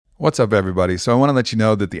What's up, everybody? So I want to let you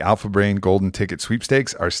know that the Alpha Brain Golden Ticket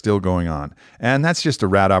sweepstakes are still going on. And that's just a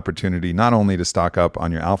rad opportunity not only to stock up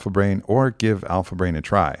on your Alpha Brain or give Alpha Brain a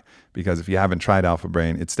try. Because if you haven't tried Alpha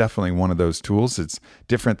Brain, it's definitely one of those tools. It's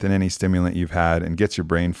different than any stimulant you've had and gets your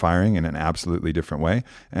brain firing in an absolutely different way.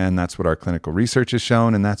 And that's what our clinical research has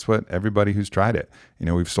shown. And that's what everybody who's tried it. You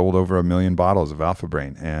know, we've sold over 1 million bottles of Alpha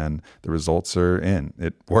Brain and the results are in.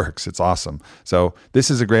 It works. It's awesome. So this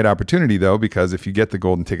is a great opportunity, though, because if you get the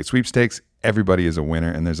Golden Ticket sweepstakes, everybody is a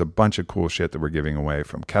winner. And there's a bunch of cool shit that we're giving away,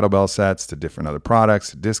 from kettlebell sets to different other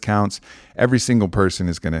products, to discounts. Every single person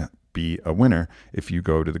is going to be a winner if you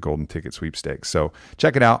go to the Golden Ticket sweepstakes. So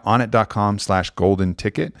check it out, onnit.com/golden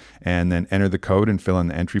ticket, and then enter the code and fill in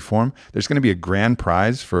the entry form. There's going to be a grand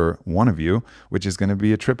prize for one of you, which is going to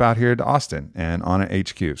be a trip out here to Austin and Onnit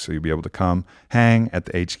HQ. So you'll be able to come hang at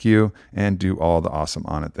the HQ and do all the awesome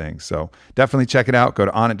Onnit things. So definitely check it out. Go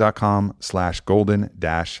to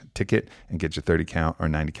onnit.com/golden-ticket and get your 30 count or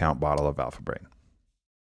 90 count bottle of Alpha Brain.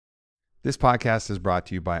 This podcast is brought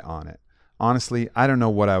to you by Onnit. Honestly, I don't know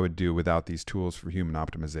what I would do without these tools for human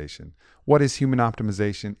optimization. What is human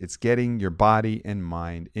optimization? It's getting your body and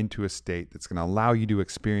mind into a state that's going to allow you to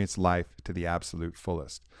experience life to the absolute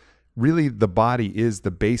fullest. Really, the body is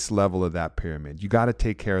the base level of that pyramid. You got to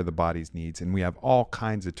take care of the body's needs. And we have all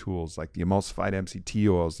kinds of tools like the emulsified MCT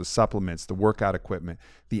oils, the supplements, the workout equipment,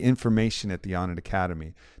 the information at the Onnit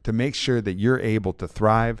Academy to make sure that you're able to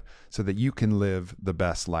thrive so that you can live the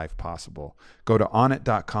best life possible. Go to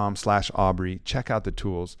onnit.com/Aubrey, check out the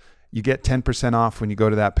tools. You get 10% off when you go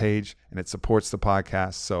to that page, and it supports the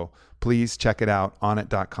podcast. So please check it out,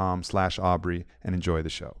 onnit.com/Aubrey, and enjoy the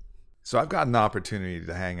show. So I've gotten the opportunity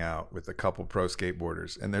to hang out with a couple pro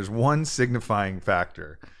skateboarders, and there's one signifying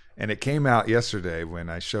factor, and it came out yesterday when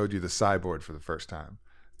I showed you the Cyboard for the first time.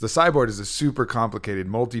 The Cyboard is a super complicated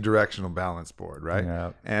multi-directional balance board, right?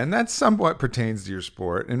 Yeah. And that somewhat pertains to your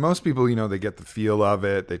sport. And most people, you know, they get the feel of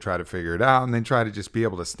it, they try to figure it out, and they try to just be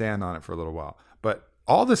able to stand on it for a little while. But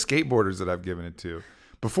all the skateboarders that I've given it to,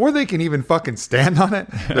 before they can even fucking stand on it,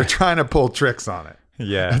 they're trying to pull tricks on it.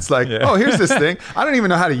 Yeah. It's like, oh, here's this thing. I don't even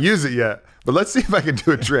know how to use it yet, but let's see if I can do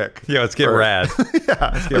a trick. Yeah, let's get rad.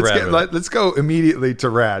 Yeah. Let's go immediately to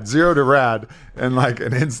rad, 0 to rad in like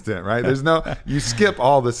an instant, right? There's no, you skip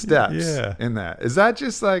all the steps in that. Is that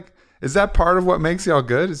just like, is that part of what makes y'all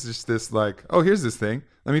good? Is just this like, oh, here's this thing.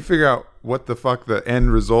 Let me figure out what the fuck the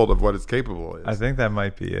end result of what it's capable is. I think that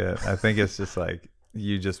might be it. I think it's just like,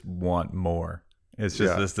 you just want more. It's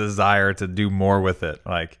just this desire to do more with it.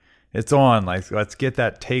 Like, it's on, like, let's get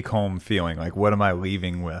that take home feeling. Like, what am I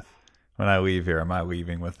leaving with when I leave here? Am I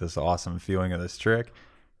leaving with this awesome feeling of this trick?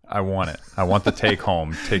 I want it. I want the take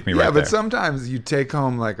home. Take me right there. Yeah, but sometimes you take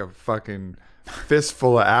home like a fucking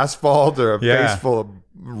fistful of asphalt or a face full of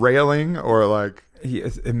railing, or like.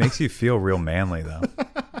 It makes you feel real manly, though.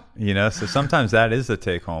 You know, so sometimes that is the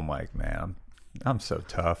take home. Like, man, I'm so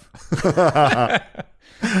tough.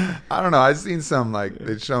 I don't know. I've seen some, like,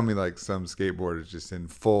 they'd show me like some skateboarders just in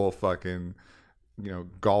full fucking, you know,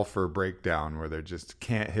 golfer breakdown where they just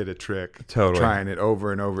can't hit a trick, trying it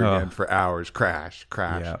over and over again for hours, crash,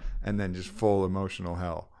 and then just full emotional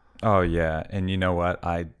hell. Oh yeah. And you know what?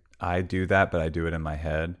 I do that, but I do it in my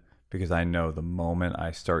head because I know the moment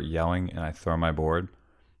I start yelling and I throw my board,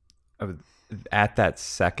 at that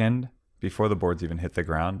second, before the boards even hit the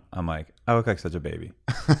ground, I'm like, I look like such a baby.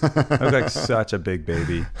 I look like such a big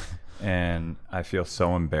baby. And I feel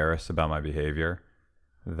so embarrassed about my behavior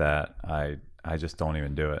that I just don't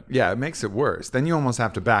even do it. Yeah, it makes it worse. Then you almost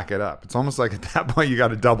have to back it up. It's almost like at that point you got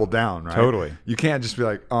to double down, right? Totally. You can't just be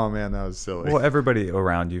like, oh man, that was silly. Well, everybody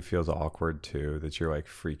around you feels awkward too, that you're like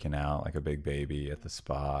freaking out like a big baby at the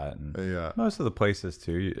spot. And most of the places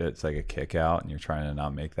too, it's like a kick out and you're trying to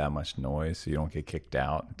not make that much noise so you don't get kicked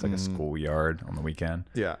out. It's like a schoolyard on the weekend.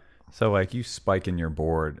 Yeah. So like you spiking your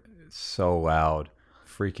board so loud,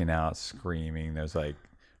 freaking out, screaming. There's like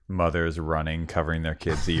mothers running, covering their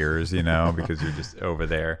kids' ears, you know, because you're just over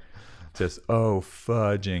there, just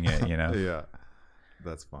fudging it, you know. Yeah,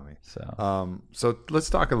 that's funny. So let's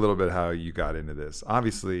talk a little bit how you got into this.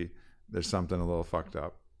 Obviously, there's something a little fucked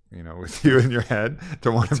up, you know, with you in your head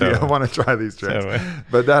to want to try these tricks.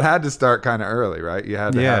 But that had to start kind of early, right? You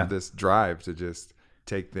had to have this drive to just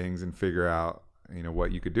take things and figure out, you know,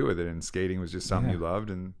 what you could do with it. And skating was just something you loved,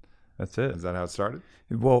 and that's it. Is that how it started?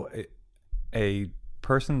 Well, a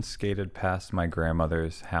person skated past my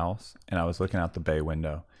grandmother's house, and I was looking out the bay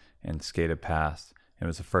window and skated past. And it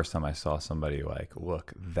was the first time I saw somebody like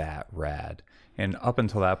look that rad. And up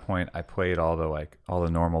until that point, I played all the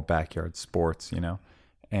normal backyard sports, you know,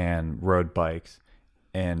 and rode bikes,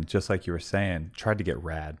 and just like you were saying, tried to get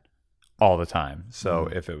rad. all the time. So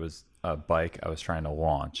if it was a bike, I was trying to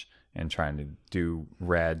launch and trying to do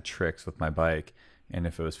rad tricks with my bike. And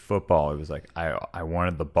if it was football, it was like I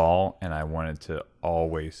wanted the ball and I wanted to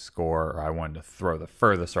always score, or I wanted to throw the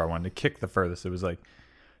furthest, or I wanted to kick the furthest. It was like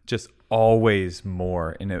just always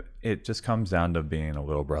more. And it just comes down to being a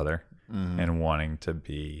little brother and wanting to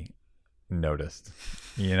be noticed,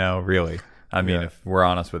 really. I mean, if we're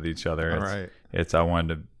honest with each other, it's I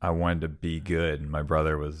wanted to be good. And my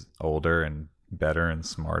brother was older and better and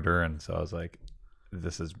smarter. And so I was like,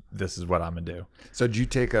 this is what I'm gonna do. So did you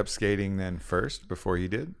take up skating then first before he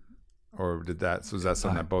did, or was that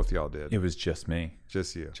something that both y'all did? It was just me.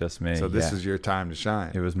 Just you. Just me. So this was your time to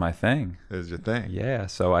shine. It was my thing. It was your thing. Yeah.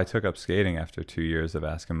 So I took up skating after 2 years of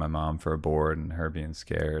asking my mom for a board and her being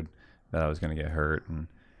scared that I was gonna get hurt, and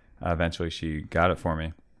eventually she got it for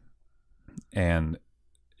me, and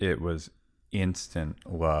it was instant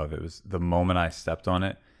love. It was the moment I stepped on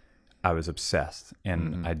it, I was obsessed,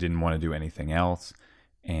 and I didn't want to do anything else.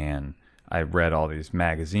 And I read all these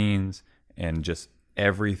magazines, and just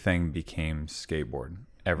everything became skateboard,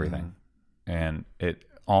 everything. And it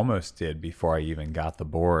almost did before I even got the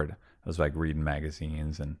board. I was like reading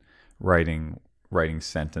magazines and writing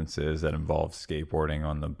sentences that involved skateboarding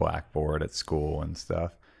on the blackboard at school and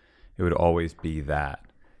stuff. It would always be that.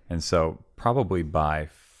 And so probably by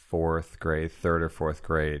third or fourth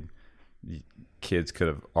grade, kids could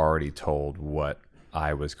have already told what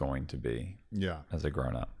I was going to be as a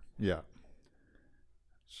grown-up. Yeah.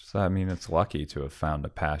 So, I mean, it's lucky to have found a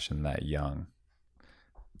passion that young.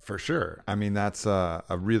 For sure. I mean, that's a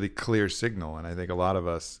really clear signal. And I think a lot of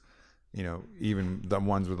us, even the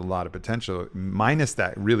ones with a lot of potential, minus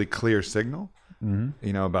that really clear signal,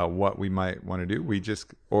 about what we might want to do,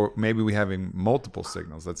 or maybe we having multiple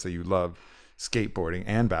signals. Let's say you love skateboarding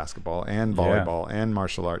and basketball and volleyball and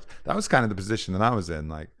martial arts. That was kind of the position that I was in.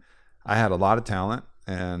 Like, I had a lot of talent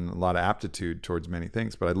and a lot of aptitude towards many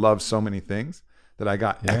things, but I loved so many things that I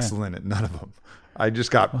got excellent at none of them. I just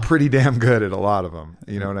got pretty damn good at a lot of them.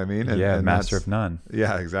 You know what I mean? And master of none.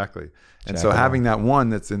 Yeah, exactly. And so having that one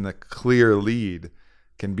that's in the clear lead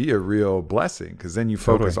can be a real blessing, because then you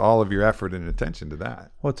focus all of your effort and attention to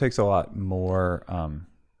that. Well, it takes a lot more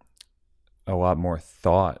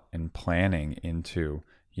thought and planning into,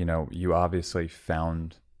 you obviously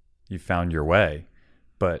found your way,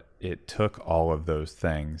 but it took all of those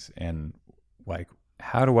things, and like,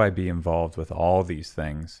 how do I be involved with all these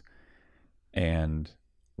things, and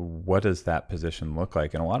what does that position look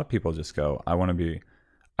like? And a lot of people just go, I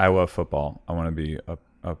love football, I want to be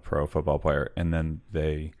a pro football player, and then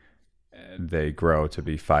they grow to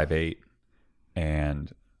be 5'8"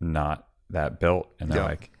 and not that built, and they're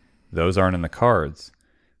like, those aren't in the cards.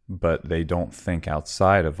 But they don't think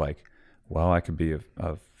outside of like, well, I could be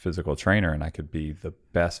a physical trainer, and I could be the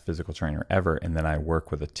best physical trainer ever, and then I work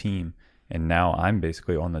with a team, and now I'm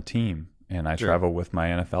basically on the team, and I travel with my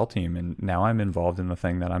NFL team, and now I'm involved in the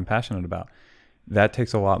thing that I'm passionate about. That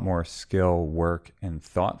takes a lot more skill, work, and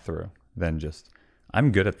thought through than just,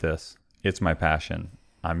 I'm good at this, it's my passion,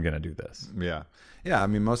 I'm going to do this. Yeah. I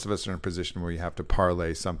mean, most of us are in a position where you have to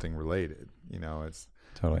parlay something related. It's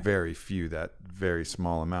very few, that very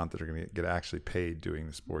small amount that are going to get actually paid doing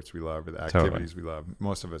the sports we love or the activities we love.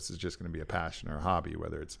 Most of us is just going to be a passion or a hobby,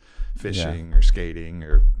 whether it's fishing or skating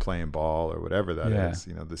or playing ball or whatever that is.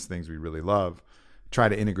 These things we really love. Try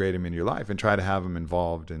to integrate them into your life and try to have them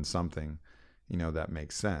involved in something, that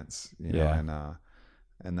makes sense.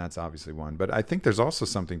 And that's obviously one. But I think there's also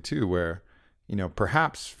something too where,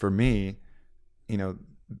 perhaps for me,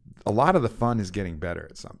 a lot of the fun is getting better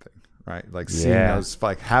at something. Right? Like seeing those,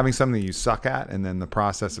 like having something you suck at and then the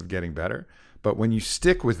process of getting better. But when you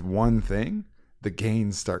stick with one thing, the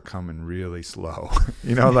gains start coming really slow.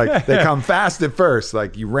 Like they come fast at first.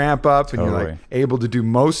 Like you ramp up and you're like able to do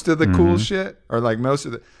most of the cool shit, or like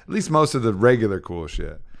at least most of the regular cool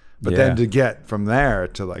shit. But then to get from there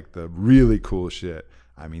to like the really cool shit,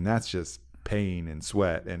 I mean, that's just pain and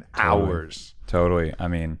sweat and hours. Totally. I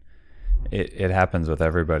mean, It happens with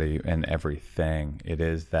everybody and everything. It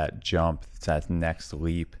is that jump, it's that next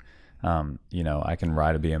leap. I can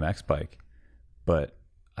ride a BMX bike, but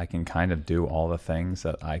I can kind of do all the things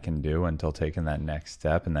that I can do until taking that next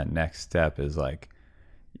step. And that next step is like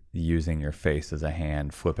using your face as a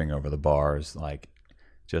hand, flipping over the bars, like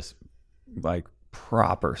just like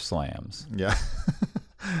proper slams. Yeah.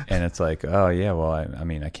 And it's like, oh yeah, well, I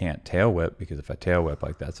mean, I can't tail whip, because if I tail whip,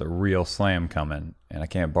 like, that's a real slam coming, and I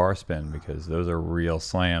can't bar spin because those are real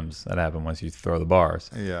slams that happen once you throw the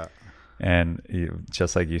bars. Yeah. And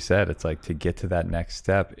just like you said, it's like, to get to that next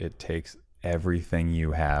step, it takes everything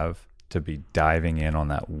you have to be diving in on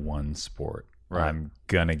that one sport. Right. I'm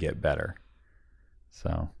gonna get better.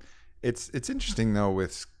 So It's interesting though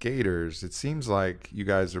with skaters. It seems like you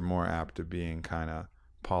guys are more apt to being kind of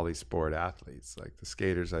polysport athletes. Like the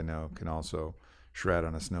skaters I know can also shred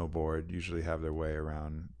on a snowboard, usually have their way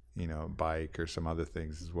around, a bike or some other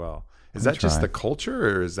things as well. Is that just the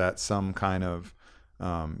culture, or is that some kind of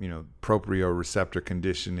proprioceptor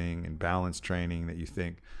conditioning and balance training that you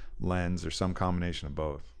think lends, or some combination of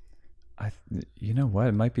both? You know what?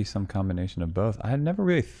 It might be some combination of both. I had never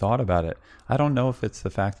really thought about it. I don't know if it's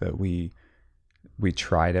the fact that we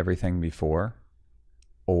tried everything before,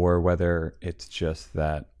 or whether it's just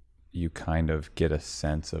that you kind of get a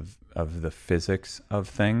sense of the physics of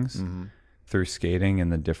things through skating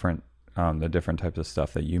and the different types of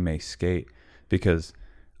stuff that you may skate. Because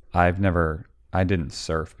I didn't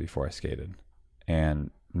surf before I skated,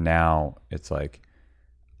 and now it's like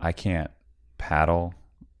I can't paddle.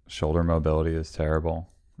 Shoulder mobility is terrible.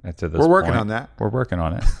 We're working on that. We're working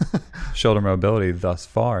on it. Shoulder mobility thus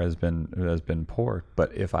far has been poor,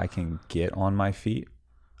 but if I can get on my feet,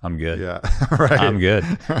 I'm good. Yeah, right. I'm good.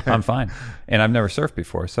 Right. I'm fine. And I've never surfed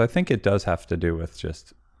before, so I think it does have to do with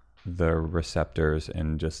just the receptors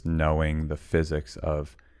and just knowing the physics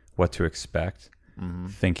of what to expect,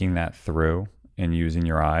 thinking that through and using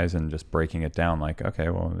your eyes and just breaking it down. Like, okay,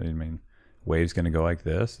 well, I mean, wave's going to go like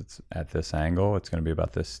this. It's at this angle. It's going to be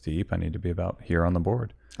about this steep. I need to be about here on the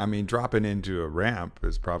board. I mean, dropping into a ramp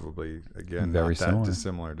is probably, again, very not that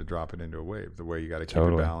dissimilar to dropping into a wave. The way you got to keep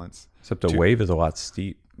your balance. Except a wave is a lot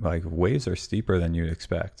steep. Like waves are steeper than you'd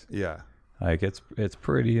expect. Yeah. Like it's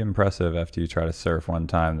pretty impressive after you try to surf one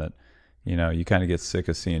time that, you kind of get sick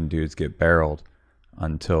of seeing dudes get barreled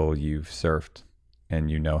until you've surfed and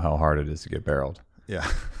you know how hard it is to get barreled. Yeah.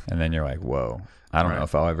 And then you're like, whoa. I don't know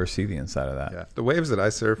if I'll ever see the inside of that. Yeah, the waves that I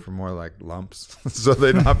surf are more like lumps, so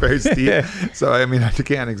they're not very steep. So I mean, I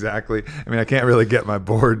can't really get my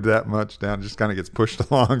board that much down. It just kind of gets pushed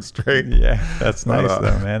along straight. Yeah, that's nice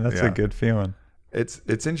though, man. That's a good feeling. It's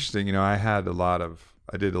interesting. I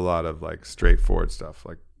did a lot of like straightforward stuff.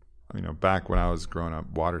 Like, back when I was growing up,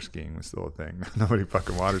 water skiing was still a thing. Nobody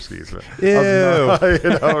fucking water skis, but ew,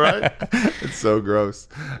 right? It's so gross.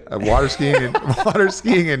 Water skiing and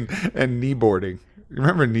kneeboarding. You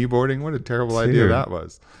remember kneeboarding? What a terrible idea that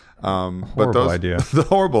was. Idea. The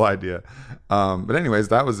horrible idea. But anyways,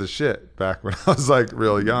 that was the shit back when I was like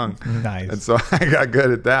real young. Nice. And so I got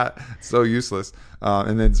good at that. So useless.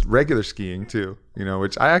 And then regular skiing too,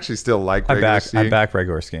 which I actually still like regular skiing. I back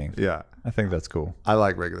regular skiing. Yeah. I think that's cool. I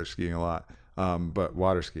like regular skiing a lot. But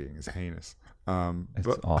water skiing is heinous. It's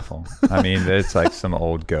awful. I mean, it's like some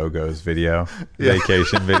old Go-Go's video,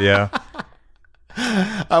 vacation video.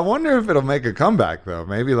 I wonder if it'll make a comeback though.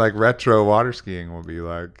 Maybe like retro water skiing will be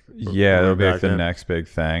like, it'll be like the next big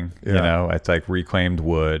thing. Yeah. It's like reclaimed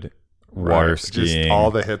wood, water skiing. Just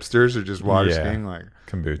all the hipsters are just water skiing, like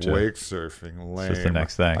kombucha, wake surfing. Lame. It's just the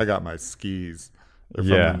next thing. I got my skis. They're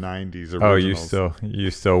from the 90s. Originals. Oh,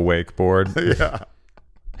 you still wakeboard? Yeah.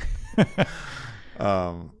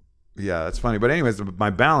 Yeah, that's funny. But anyways, my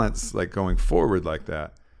balance, like going forward like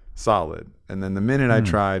that, solid. And then the minute I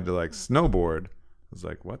tried to like snowboard, I was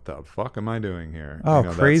like, what the fuck am I doing here? Oh,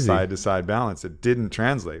 crazy. That side to side balance. It didn't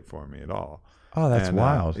translate for me at all. Oh, that's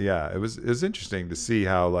wild. Yeah, it was interesting to see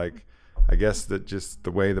how, like, I guess that just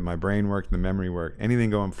the way that my brain worked and the memory worked, anything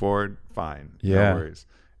going forward, fine. Yeah. No worries.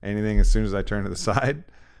 Anything as soon as I turn to the side,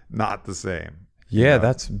 not the same. Yeah,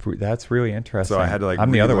 that's really interesting. So I had to like I'm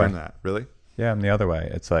the other way. that. Really? Yeah, I'm the other way.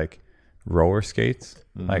 It's like roller skates,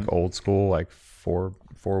 like old school, like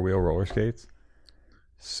four-wheel roller skates.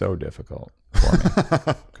 So difficult for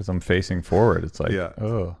me because I'm facing forward. It's like,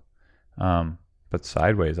 but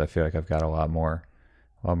sideways, I feel like I've got a lot more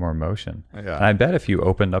motion. Yeah. And I bet if you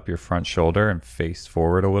opened up your front shoulder and faced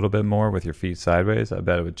forward a little bit more with your feet sideways, I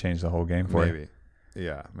bet it would change the whole game for you.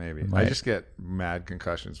 Yeah, maybe. I just get mad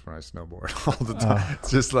concussions when I snowboard all the time. It's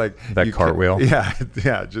just like that cartwheel.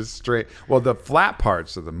 Yeah, just straight. Well, the flat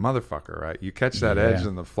parts are the motherfucker, right? You catch that edge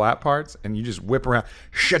in the flat parts, and you just whip around.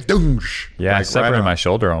 Shadoonsh! Yeah, I separated my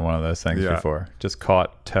shoulder on one of those things before. Just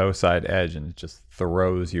caught toe side edge, and it just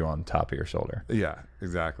throws you on top of your shoulder. Yeah,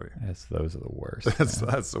 exactly. Those are the worst.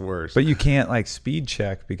 That's the worst. But you can't like speed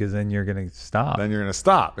check because then you're gonna stop.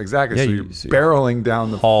 Exactly. Yeah, so you're barreling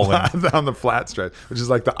down the flat stretch, which is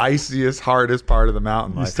like the iciest, hardest part of the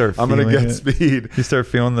mountain. Like, I'm gonna get speed. You start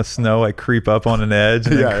feeling the snow like creep up on an edge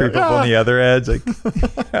and then creep up on the other edge. Like,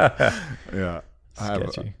 yeah.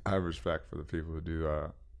 Sketchy. I have respect for the people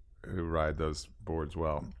who ride those boards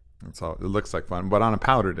well. That's all. It looks like fun, but on a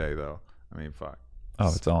powder day though, I mean, fuck.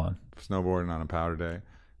 Oh, it's on. Snowboarding on a powder day,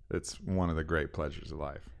 it's one of the great pleasures of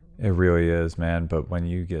life. It really is, man. But when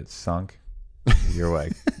you get sunk you're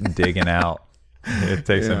like digging out. It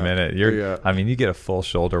takes a minute. I mean, you get a full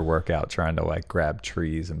shoulder workout trying to like grab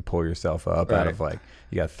trees and pull yourself up out of like,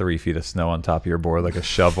 you got 3 feet of snow on top of your board like a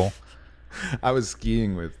shovel. I was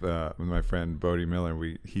skiing with my friend Bodie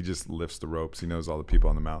Miller. He just lifts the ropes. He knows all the people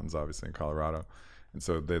on the mountains, obviously in Colorado, and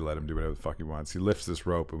so they let him do whatever the fuck he wants. He lifts this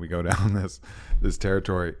rope, and we go down this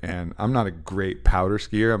territory. And I'm not a great powder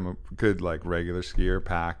skier. I'm a good like regular skier,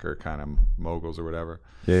 pack or kind of moguls or whatever.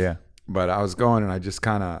 Yeah. But I was going, and I just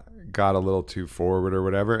kind of got a little too forward or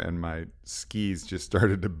whatever, and my skis just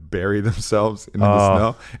started to bury themselves into the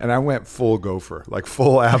snow, and I went full gopher, like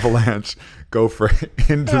full avalanche gopher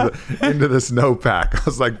into the snowpack.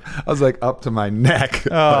 I was like up to my neck.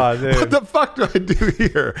 Like, dude. what the fuck do I do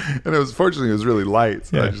here? And fortunately it was really light,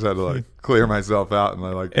 so I just had to like clear myself out, and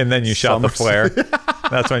I like. And then you shot the flare.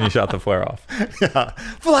 That's when you shot the flare off. Yeah,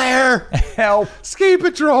 flare, help, ski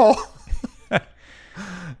patrol.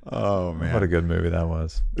 Oh man, what a good movie that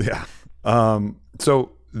was. Yeah.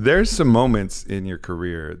 So there's some moments in your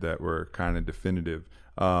career that were kind of definitive.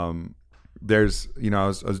 There's, I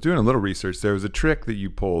was doing a little research. There was a trick that you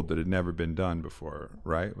pulled that had never been done before,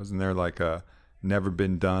 right? Wasn't there like a never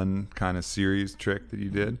been done kind of series trick that you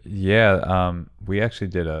did? Yeah. We actually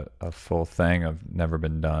did a full thing of never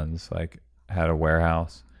been done's. Like had a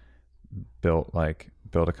warehouse, built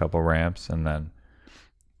a couple ramps, and then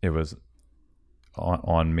it was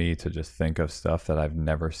on me to just think of stuff that I've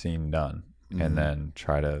never seen done, and then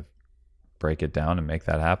try to break it down and make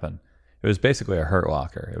that happen. It was basically a Hurt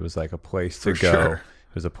Locker. It was like a place to go. Sure.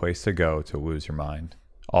 It was a place to go to lose your mind,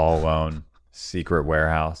 all alone, secret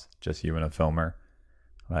warehouse, just you and a filmer.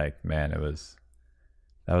 Like, man, that was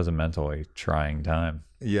a mentally trying time.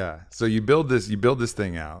 Yeah. So you build this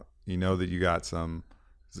thing out. You know that you got some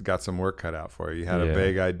work cut out for you. You had a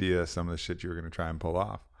vague idea of some of the shit you were going to try and pull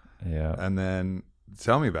off. Yeah. And then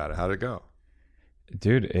tell me about it. How'd it go?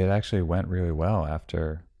 Dude, it actually went really well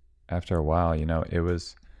after a while.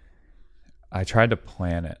 I tried to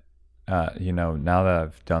plan it. Now that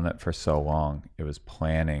I've done it for so long, it was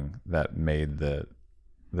planning that made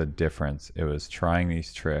the difference. It was trying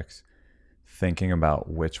these tricks, thinking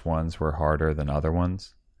about which ones were harder than other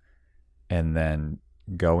ones, and then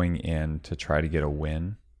going in to try to get a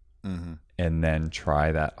win. Mm-hmm. And then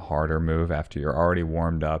try that harder move after you're already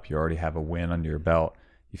warmed up. You already have a win under your belt.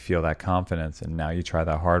 You feel that confidence, and now you try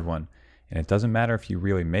that hard one. And it doesn't matter if you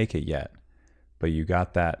really make it yet, but you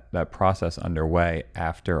got that process underway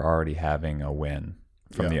after already having a win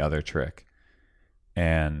from the other trick.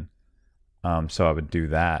 And so I would do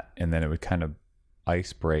that, and then it would kind of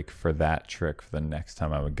ice break for that trick for the next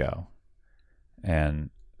time I would go. And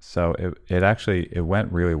so it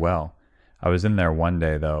went really well. I was in there one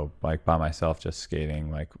day though, like by myself, just skating,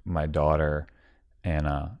 like my daughter, and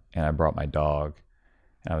I brought my dog,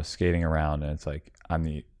 and I was skating around, and it's like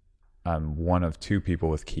I'm one of 2 people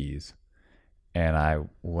with keys, and I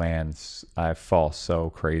fall so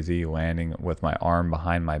crazy landing with my arm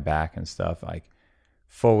behind my back and stuff. Like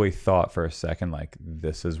fully thought for a second, like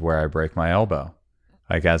this is where I break my elbow.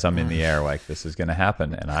 Like as I'm in the air, like this is gonna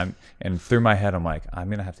happen, and through my head I'm like, I'm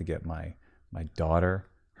gonna have to get my daughter,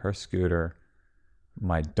 her scooter,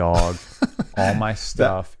 my dog, all my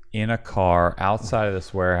stuff in a car outside of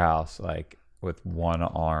this warehouse, like with one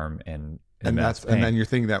arm, and then you're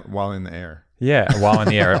thinking that while in the air. Yeah, while in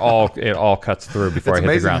the air, it all cuts through before I hit the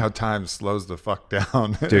ground. It's amazing how time slows the fuck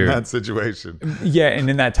down in that situation. Yeah, and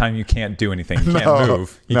in that time you can't do anything. You can't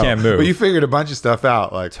move. You can't move. But you figured a bunch of stuff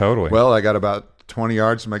out. Like totally. Well, I got about 20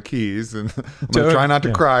 yards to my keys, and I'm going to try not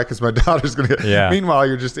to cry because my daughter's going to get... Yeah. Meanwhile,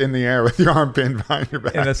 you're just in the air with your arm pinned behind your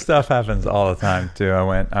back. And this stuff happens all the time, too.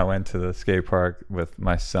 I went to the skate park with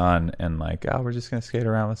my son, and like, we're just going to skate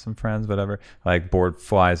around with some friends, whatever. Like, board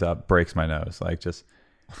flies up, breaks my nose. Like, just...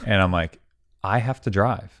 And I'm like, I have to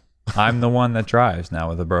drive. I'm the one that drives now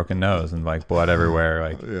with a broken nose and like blood everywhere.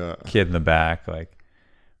 Like, kid in the back, like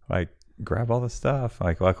grab all the stuff.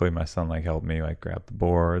 Like luckily my son like helped me like grab the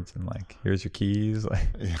boards and like here's your keys, like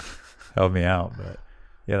help me out. But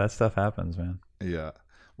yeah, that stuff happens, man. Yeah.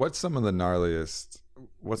 What's some of the gnarliest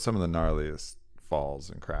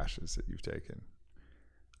falls and crashes that you've taken?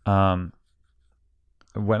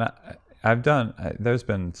 When I've done there's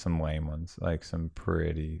been some lame ones, like some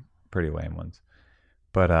pretty lame ones.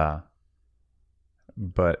 But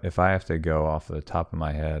if I have to go off the top of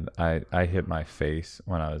my head, I hit my face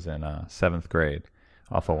when I was in 7th grade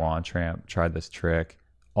off a launch ramp, tried this trick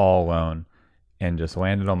all alone, and just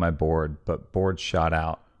landed on my board, but board shot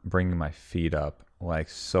out, bringing my feet up like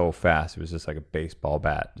so fast. It was just like a baseball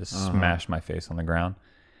bat, just smashed my face on the ground,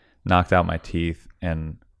 knocked out my teeth,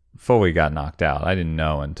 and fully got knocked out. I didn't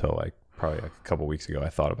know until like probably like a couple weeks ago, I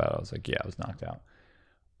thought about it. I was like, yeah, I was knocked out.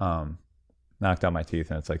 Knocked out my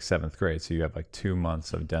teeth, and it's like 7th grade. So you have like 2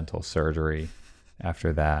 months of dental surgery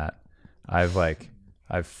after that.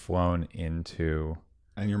 I've flown into.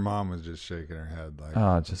 And your mom was just shaking her head like,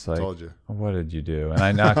 oh, just like, told you. What did you do? And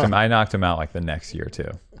I knocked him out like the next year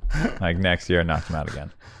too. Like next year, I knocked him out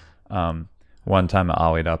again. One time I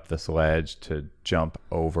ollied up this ledge to jump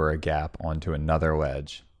over a gap onto another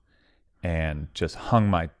ledge and just hung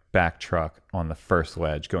my back truck on the first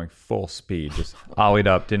ledge going full speed, just ollied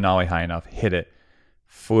up, didn't ollie high enough, hit it,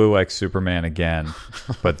 flew like Superman again,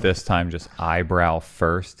 but this time just eyebrow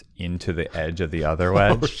first into the edge of the other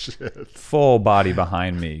ledge. Oh, shit. Full body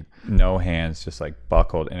behind me, no hands, just like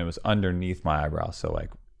buckled, and it was underneath my eyebrow, so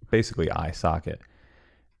like basically eye socket.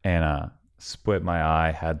 And split my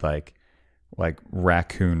eye, had like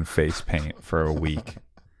raccoon face paint for a week.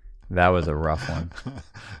 That was a rough one.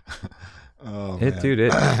 Oh, man.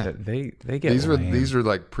 They get these were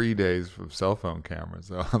like pre-days of cell phone cameras.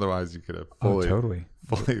 So otherwise, you could have fully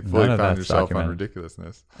found yourself on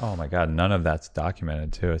ridiculousness. Oh my God, none of that's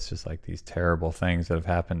documented too. It's just like these terrible things that have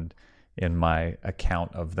happened in my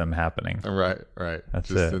account of them happening. Right. That's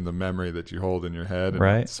just it. in the memory that you hold in your head, and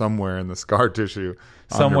right, somewhere in the scar tissue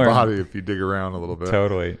on your body, if you dig around a little bit.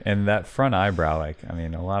 Totally. And that front eyebrow, like, I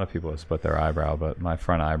mean, a lot of people have split their eyebrow, but my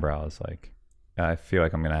front eyebrow is like, I feel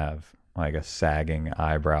like I'm gonna have like a sagging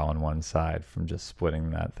eyebrow on one side from just splitting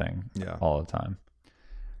that thing all the time.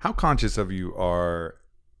 How conscious of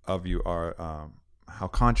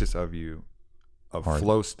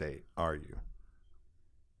flow state are you?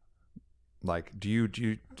 Like, do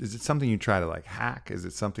you is it something you try to like hack? Is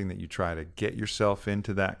it something that you try to get yourself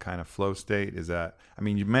into that kind of flow state? Is that, I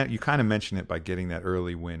mean, you kind of mentioned it by getting that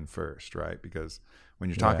early win first, right? Because when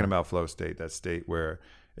you're talking about flow state, that state where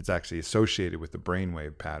it's actually associated with the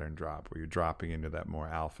brainwave pattern drop, where you're dropping into that more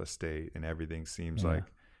alpha state and everything seems like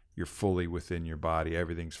you're fully within your body.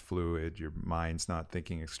 Everything's fluid. Your mind's not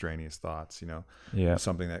thinking extraneous thoughts,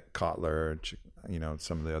 something that Kotler,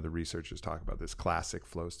 some of the other researchers talk about, this classic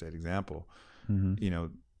flow state example. Mm-hmm.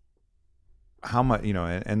 How much,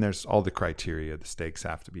 and there's all the criteria. The stakes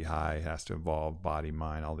have to be high. It has to involve body,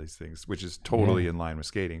 mind, all these things, which is totally in line with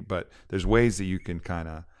skating. But there's ways that you can kind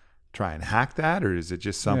of try and hack that, or is it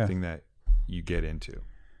just something that you get into?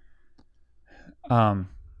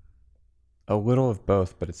 A little of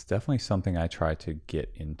both, but it's definitely something I try to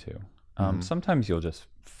get into. Sometimes you'll just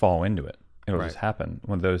fall into it. It'll just happen.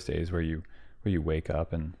 One of those days where you wake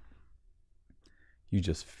up and you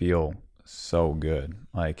just feel so good.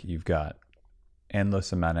 Like you've got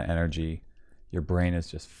endless amount of energy. Your brain is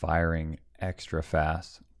just firing extra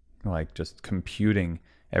fast, like just computing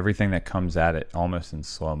everything that comes at it almost in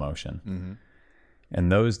slow motion. Mm-hmm.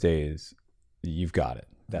 And those days, you've got it.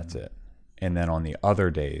 That's it. And then on the other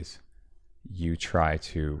days, you try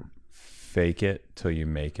to fake it till you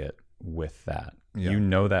make it with that. You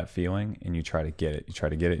know that feeling and you try to get it. You try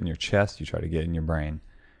to get it in your chest. You try to get it in your brain,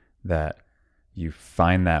 that you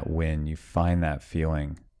find that win, you find that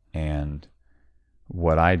feeling. And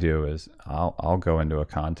what I do is I'll go into a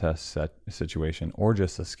contest situation or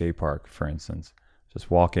just a skate park, for instance, just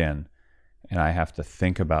walk in and I have to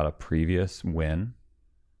think about a previous win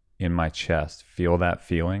in my chest, feel that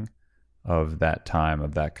feeling of that time,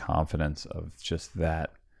 of that confidence, of just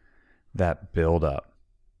that build up.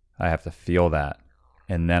 I have to feel that.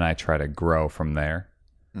 And then I try to grow from there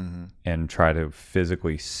and try to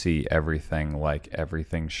physically see everything, like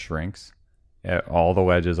everything shrinks. All the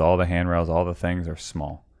wedges, all the handrails, all the things are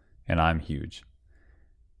small and I'm huge.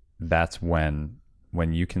 That's when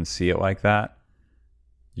you can see it like that,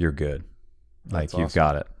 you're good. Like you've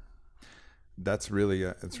got it. That's really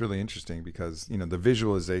it's really interesting because the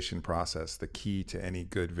visualization process, the key to any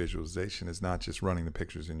good visualization is not just running the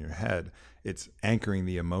pictures in your head, it's anchoring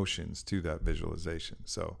the emotions to that visualization.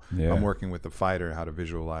 So I'm working with the fighter how to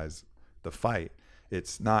visualize the fight.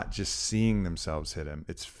 It's not just seeing themselves hit him,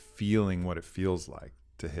 it's feeling what it feels like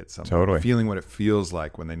to hit somebody. Totally. Feeling what it feels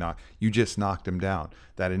like when you just knocked him down,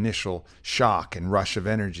 that initial shock and rush of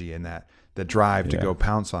energy and the drive to go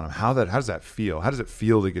pounce on him. How does that feel? How does it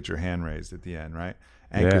feel to get your hand raised at the end, right?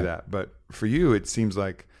 Anchor that. But for you, it seems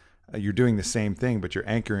like you're doing the same thing, but you're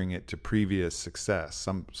anchoring it to previous success,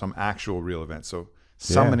 some actual real event. So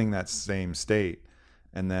summoning that same state,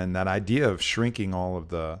 and then that idea of shrinking all of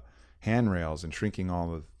the handrails and shrinking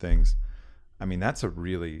all of the things. I mean, that's a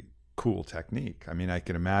really cool technique. I mean, I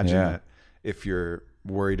can imagine that if you're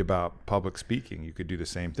worried about public speaking, you could do the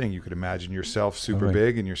same thing. You could imagine yourself super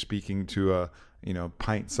big and you're speaking to a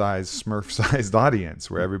pint-sized Smurf-sized audience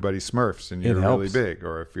where everybody Smurfs and you're really big.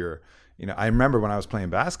 Or if you're I remember when I was playing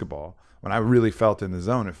basketball, when I really felt in the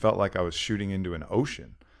zone, it felt like I was shooting into an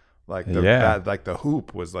ocean. Like like the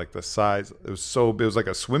hoop was like the size. It was like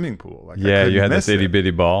a swimming pool. Like yeah, you had this itty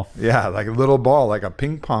bitty ball. Yeah, like a little ball, like a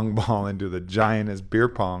ping pong ball into the giantest beer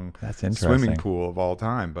pong swimming pool of all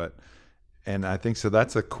time. And I think so.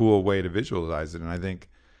 That's a cool way to visualize it. And I think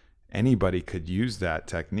anybody could use that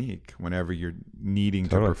technique whenever you're needing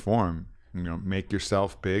to perform. You know, make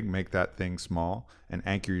yourself big, make that thing small, and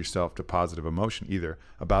anchor yourself to positive emotion, either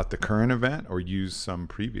about the current event or use some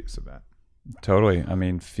previous event. Totally. I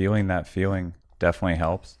mean, feeling that feeling definitely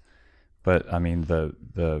helps. But I mean, the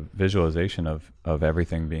visualization of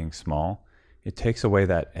everything being small, it takes away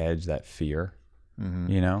that edge, that fear,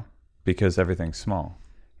 you know, because everything's small.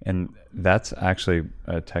 And that's actually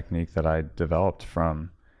a technique that I developed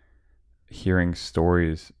from hearing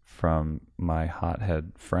stories from my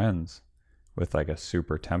hothead friends with like a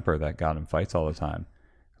super temper that got in fights all the time.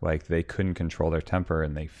 Like they couldn't control their temper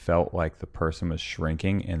and they felt like the person was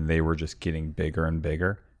shrinking and they were just getting bigger and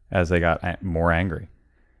bigger as they got more angry.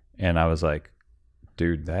 And I was like,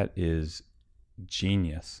 dude, that is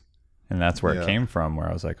genius. And that's where it came from, where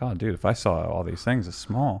I was like, oh, dude, if I saw all these things as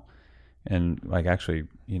small and like actually,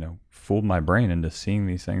 you know, fooled my brain into seeing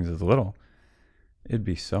these things as little, it'd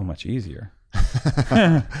be so much easier.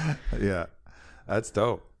 Yeah, that's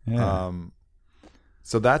dope. Yeah.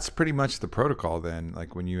 So that's pretty much the protocol then.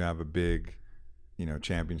 Like when you have a big, you know,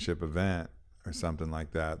 championship event or something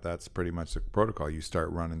like that, that's pretty much the protocol. You start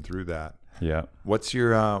running through that. Yeah. What's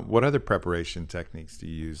your, what other preparation techniques do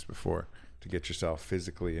you use before to get yourself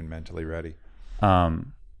physically and mentally ready?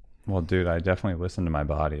 Well, dude, I definitely listen to my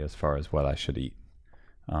body as far as what I should eat.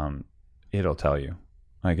 It'll tell you.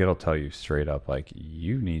 Like it'll tell you straight up, like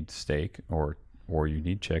you need steak or you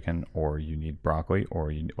need chicken, or you need broccoli,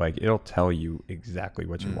 or you like it'll tell you exactly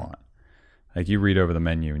what you want. Like you read over the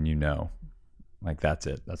menu and you know, like that's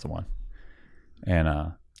it, that's the one.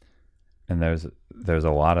 And there's a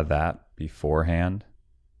lot of that beforehand,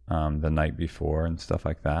 the night before and stuff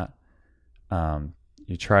like that.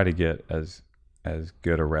 You try to get as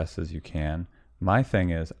good a rest as you can. My thing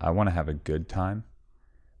is I want to have a good time,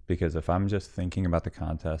 because if I'm just thinking about the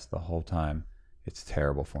contest the whole time, it's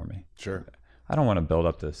terrible for me. Sure. I don't want to build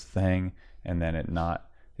up this thing and then it not,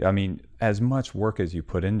 I mean, as much work as you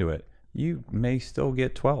put into it, you may still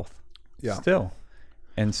get 12th. Yeah. Still.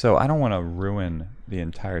 And so I don't want to ruin the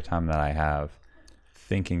entire time that I have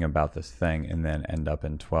thinking about this thing and then end up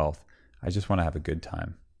in 12th. I just want to have a good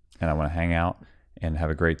time and I want to hang out and have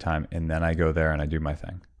a great time. And then I go there and I do my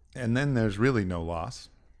thing. And then there's really no loss.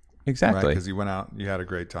 Exactly. Because you went out, you had a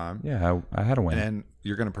great time. Yeah, I had a win. And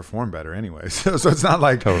you're going to perform better anyway. So it's not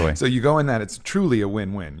like, totally. So you go in that, it's truly a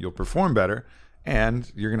win-win. You'll perform better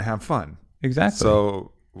and you're going to have fun. Exactly.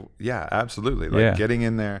 So yeah, absolutely. Like getting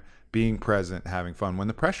in there, being present, having fun. When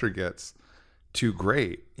the pressure gets too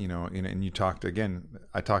great, you know, and you talked, again,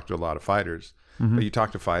 I talked to a lot of fighters, but you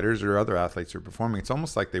talk to fighters or other athletes who are performing, it's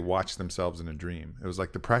almost like they watch themselves in a dream. It was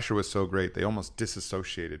like the pressure was so great, they almost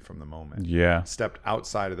disassociated from the moment. Yeah. Stepped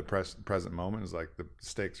outside of the present moment. It's like the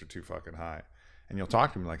stakes are too fucking high. And you'll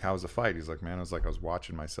talk to him like, how was the fight? He's like, man, it was like I was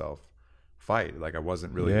watching myself fight. Like I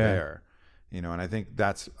wasn't really there. You know, and I think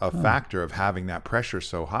that's a factor of having that pressure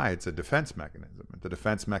so high. It's a defense mechanism. The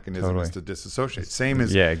defense mechanism is to disassociate. Same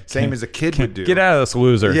as a kid would do. Get out of this,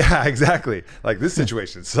 loser. Yeah, exactly. Like this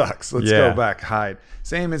situation sucks. Let's go back, hide.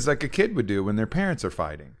 Same as like a kid would do when their parents are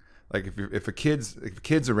fighting. Like if a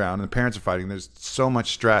kid's around and the parents are fighting, there's so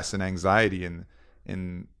much stress and anxiety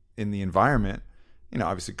in the environment. You know,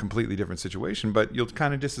 obviously completely different situation, but you'll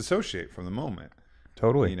kind of disassociate from the moment.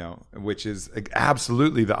 Totally. You know, which is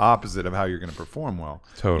absolutely the opposite of how you're going to perform well.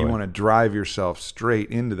 Totally. You want to drive yourself straight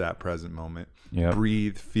into that present moment. Yep.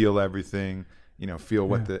 Breathe, feel everything, you know, feel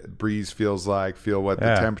what the breeze feels like, feel what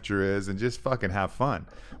the temperature is, and just fucking have fun.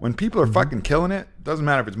 When people are fucking killing it, doesn't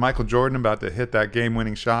matter if it's Michael Jordan about to hit that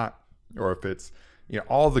game-winning shot or if it's, you know,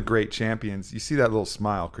 all the great champions, you see that little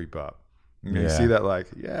smile creep up. You see that like,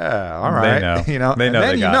 all right. They know. You know, they know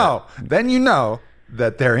then they you know. it. Then you know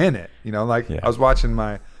that they're in it. You know, like I was watching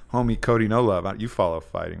my homie Cody No Love. You follow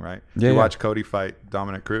fighting, right? You watch Cody fight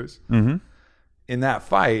Dominic Cruz? Mm-hmm. In that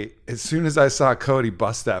fight, as soon as I saw Cody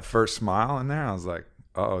bust that first smile in there, I was like,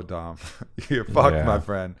 oh, Dom, you're fucked, my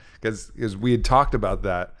friend. Because we had talked about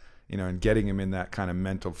that, you know, and getting him in that kind of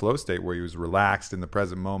mental flow state where he was relaxed in the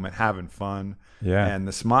present moment, having fun. Yeah. And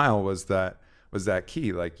the smile was that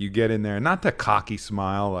key. Like you get in there, not the cocky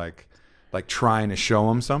smile, like trying to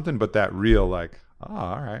show him something, but that real like, oh,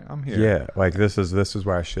 all right, I'm here. Yeah, like this is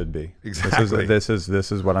where I should be. Exactly. This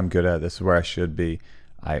is what I'm good at. This is where I should be.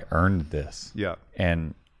 I earned this. Yeah.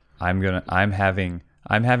 And I'm having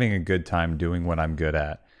a good time doing what I'm good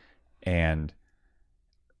at. and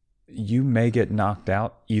you may get knocked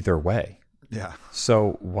out either way. Yeah.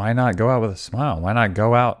 So why not go out with a smile? Why not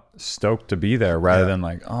go out stoked to be there rather than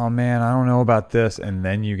like, oh man, I don't know about this, and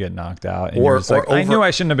then you get knocked out, and you're just like, I knew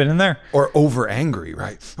I shouldn't have been in there. Or over angry,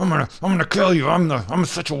 right? I'm gonna kill you. I'm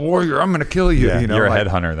such a warrior. I'm gonna kill you. Yeah, you know, you're a like,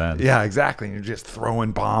 headhunter then. Yeah, exactly. And you're just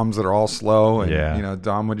throwing bombs that are all slow, and Yeah. you know,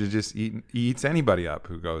 Dom would just eats anybody up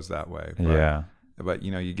who goes that way. But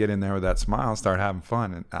you know, you get in there with that smile, start having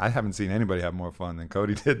fun, and I haven't seen anybody have more fun than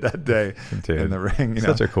Cody did that day in the ring. You know?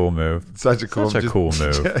 Such a cool move. Such a cool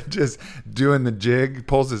move. Just doing the jig,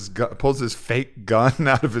 pulls his fake gun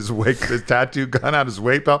out of his wake, his tattoo gun out of his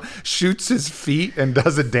weight belt, shoots his feet, and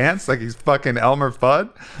does a dance like he's fucking Elmer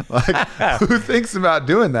Fudd. Like, who thinks about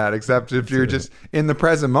doing that except if you're just in the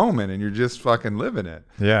present moment and you're just fucking living it?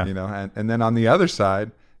 Yeah. You know, and then on the other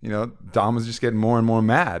side, you know, Dom was just getting more and more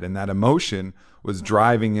mad, and that emotion was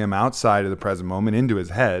driving him outside of the present moment into his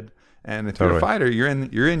head. And if you're a fighter, you're in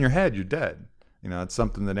your head, you're dead. You know, it's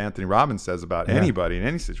something that Anthony Robbins says about anybody in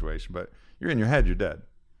any situation, but you're in your head, you're dead.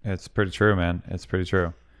 It's pretty true, man. It's pretty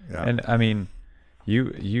true. Yeah. And I mean,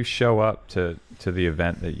 you show up to the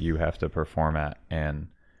event that you have to perform at, and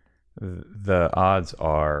the odds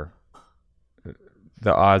are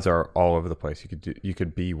all over the place. You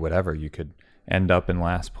could be whatever. You could end up in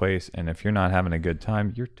last place, and if you're not having a good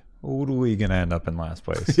time, you're totally gonna end up in last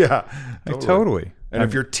place. Yeah, totally. And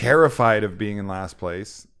if you're terrified of being in last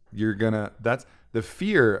place, that's the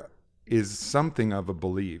fear is something of a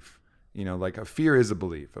belief. You know, like a fear is a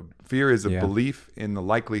belief. A fear is a belief in the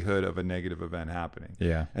likelihood of a negative event happening.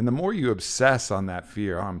 Yeah. And the more you obsess on that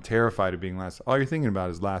fear, I'm terrified of being last, all you're thinking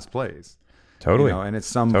about is last place. Totally. You know, and it's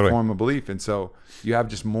some form of belief. And so you have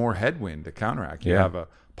just more headwind to counteract. You have a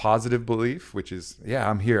positive belief, which is,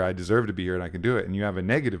 I'm here, I deserve to be here, and I can do it. And you have a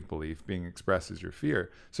negative belief being expressed as your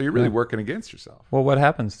fear. So you're really working against yourself. Well, what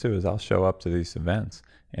happens too is I'll show up to these events,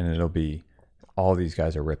 and it'll be all these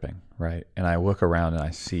guys are ripping, right? And I look around and I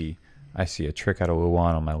see a trick out of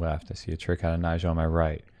Luan on my left. I see a trick out of Nigel on my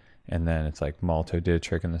right. And then it's like Malto did a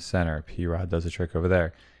trick in the center. P-Rod does a trick over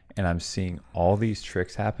there. And I'm seeing all these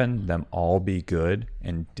tricks happen, them all be good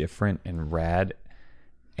and different and rad.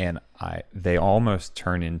 And they almost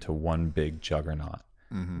turn into one big juggernaut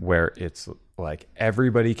where it's like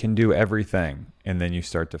everybody can do everything. And then you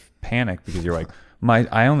start to panic because you're like,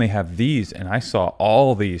 I only have these and I saw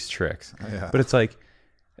all these tricks. Yeah. But it's like,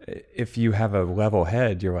 if you have a level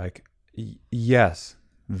head, you're like, yes,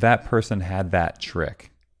 that person had that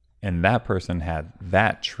trick and that person had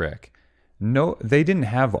that trick. No, they didn't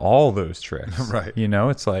have all those tricks. Right. You know,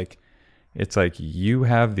 it's like you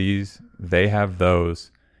have these, they have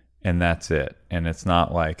those, and that's it. And it's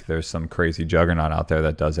not like there's some crazy juggernaut out there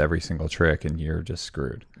that does every single trick and you're just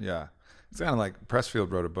screwed. Yeah. It's kind of like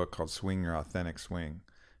Pressfield wrote a book called Swing Your Authentic Swing,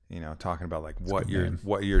 you know, talking about like what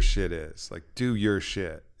your shit is. Like, do your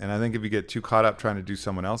shit. And I think if you get too caught up trying to do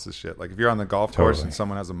someone else's shit, like if you're on the golf course and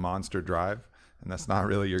someone has a monster drive and that's not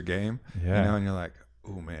really your game, you know, and you're like,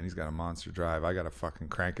 oh man, he's got a monster drive. I got to fucking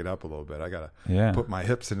crank it up a little bit. I got to put my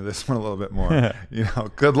hips into this one a little bit more. You know,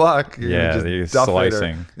 good luck. You're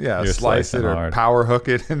slicing. You're slice it or hard. Power hook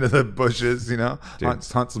it into the bushes, you know, hunt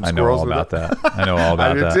some squirrels. I know all about that. I know all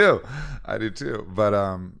about that. I do too.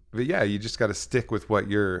 But yeah, you just got to stick with what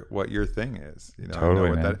your thing is, you know. Totally,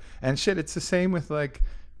 know man. And shit, it's the same with like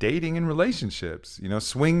dating and relationships. You know,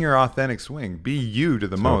 swing your authentic swing. Be you to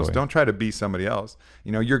the most. Don't try to be somebody else.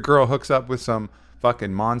 You know, your girl hooks up with some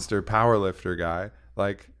fucking monster powerlifter guy.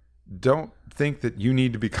 Like, don't think that you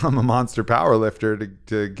need to become a monster powerlifter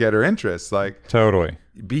to get her interest. Like, totally.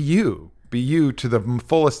 Be you to the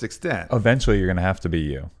fullest extent. Eventually, you're gonna have to be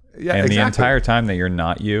you. Yeah, and exactly. the entire time that you're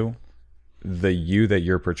not you, the you that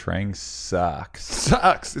you're portraying sucks.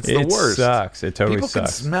 It's the worst. It sucks. It totally sucks. People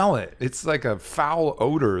can smell it. It's like a foul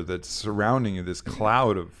odor that's surrounding you. This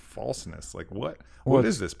cloud of falseness. Like what? What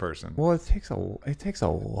is this person? Well, it takes a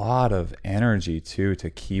lot of energy too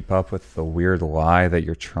to keep up with the weird lie that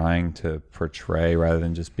you're trying to portray rather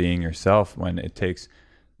than just being yourself. When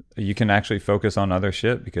you can actually focus on other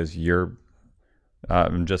shit because you're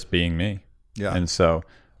just being me. Yeah. And so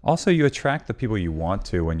also you attract the people you want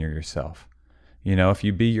to when you're yourself. You know, if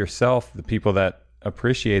you be yourself, the people that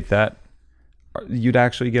appreciate that, you'd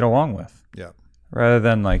actually get along with. Yeah. Rather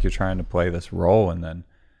than like you're trying to play this role and then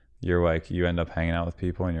you're like, you end up hanging out with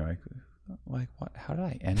people and you're like, what? How did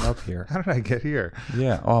I end up here? How did I get here?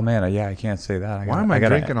 Yeah. Oh man. Yeah, I can't say that. Why am I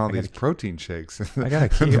drinking all these protein shakes? I gotta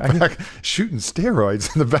keep shooting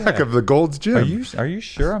steroids in the back of the Gold's Gym. Are you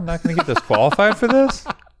sure I'm not going to get disqualified for this?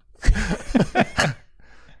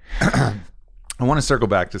 I want to circle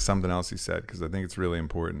back to something else you said because I think it's really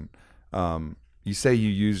important. you say you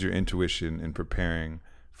use your intuition in preparing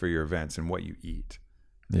for your events and what you eat.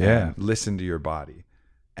 Yeah. And listen to your body.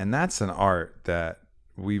 And that's an art that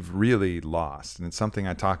we've really lost. And it's something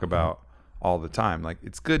I talk about all the time. Like,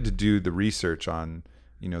 it's good to do the research on,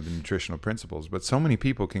 the nutritional principles, but so many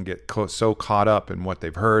people can get so caught up in what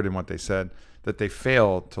they've heard and what they said that they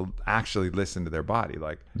fail to actually listen to their body.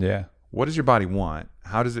 Like, Yeah. what does your body want?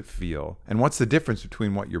 How does it feel? And what's the difference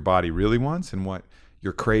between what your body really wants and what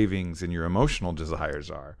your cravings and your emotional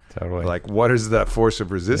desires are? Totally. Like, what is that force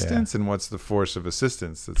of resistance and what's the force of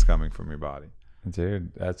assistance that's coming from your body?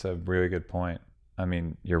 Dude, that's a really good point. I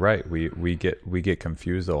mean, you're right. We get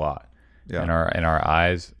confused a lot. Yeah. And our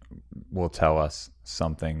eyes will tell us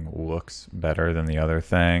something looks better than the other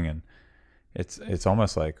thing, and it's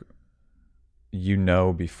almost like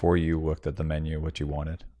before you looked at the menu what you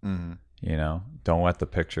wanted. Mm-hmm. Don't let the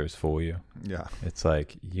pictures fool you. Yeah. It's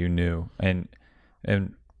like you knew, and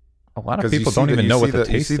a lot of 'Cause people don't even know what the taste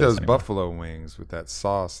is. You see those anymore. buffalo wings with that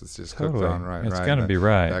sauce that's just cooked Totally. on right. It's right. gonna be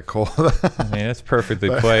right. That cold. I mean, it's perfectly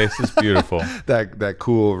placed. It's beautiful. that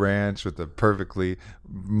cool ranch with the perfectly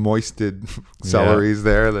moisted celeries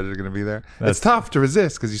there that are going to be there. It's tough to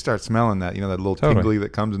resist because you start smelling that, that little tingly that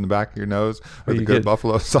comes in the back of your nose with the good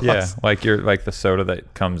buffalo sauce. Yeah, like the soda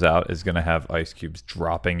that comes out is going to have ice cubes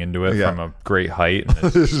dropping into it from a great height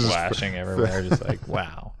and it's splashing everywhere. Just like,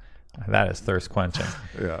 wow, that is thirst quenching.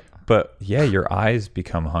 Yeah. But yeah, your eyes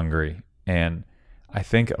become hungry. And I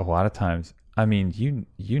think a lot of times, I mean,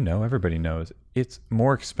 everybody knows it's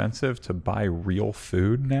more expensive to buy real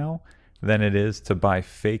food now than it is to buy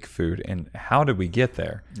fake food. And how did we get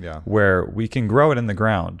there? Yeah. Where we can grow it in the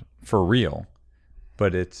ground for real,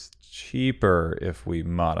 but it's cheaper if we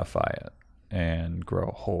modify it and grow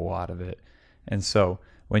a whole lot of it. And so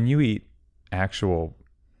when you eat actual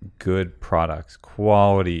good products,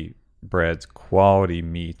 quality breads, quality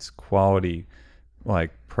meats, quality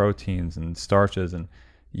like proteins and starches, and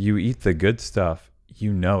you eat the good stuff,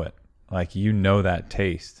 it. Like, that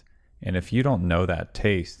taste. And if you don't know that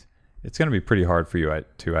taste, it's going to be pretty hard for you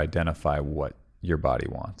to identify what your body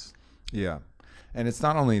wants. Yeah. And it's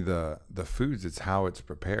not only the foods, it's how it's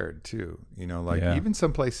prepared too. Even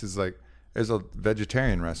some places, like there's a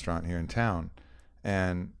vegetarian restaurant here in town,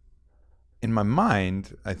 and in my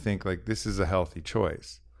mind, I think like this is a healthy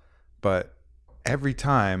choice. But every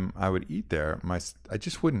time I would eat there, I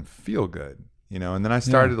just wouldn't feel good, And then I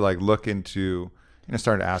started to look into,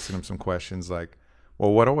 started asking them some questions like,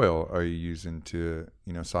 well, what oil are you using to,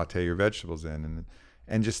 saute your vegetables in?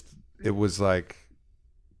 And just, it was like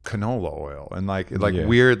canola oil and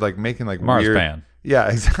weird, like making like Marzipan. Weird. Yeah,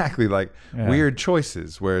 exactly. Weird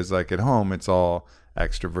choices. Whereas like at home, it's all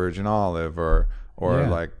extra virgin olive or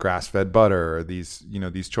like grass-fed butter, or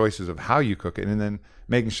these choices of how you cook it, and then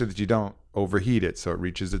making sure that you don't overheat it so it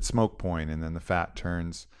reaches its smoke point, and then the fat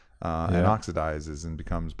turns and oxidizes and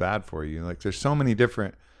becomes bad for you. Like, there's so many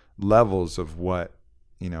different levels of what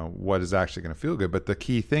is actually going to feel good. But the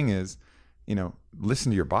key thing is,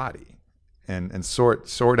 listen to your body and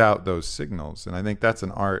sort out those signals. And I think that's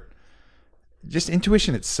an art. Just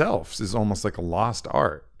intuition itself is almost like a lost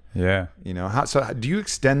art. Yeah. So do you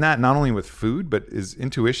extend that not only with food, but is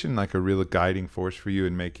intuition like a real guiding force for you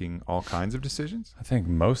in making all kinds of decisions? I think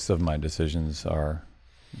most of my decisions are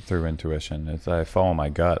through intuition. I follow my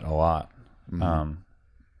gut a lot. Mm-hmm.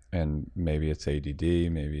 And maybe it's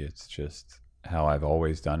ADD, maybe it's just how I've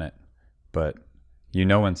always done it. But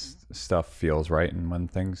when stuff feels right and when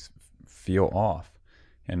things feel off.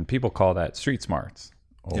 And people call that street smarts,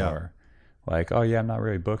 or like, oh yeah, I'm not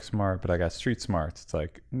really book smart, but I got street smarts. It's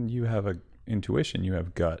like, you have a intuition, you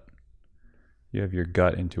have gut. You have your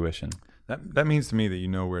gut intuition. That means to me that you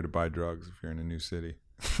know where to buy drugs if you're in a new city.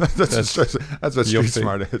 that's what street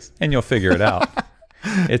smart is. And you'll figure it out.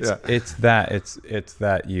 It's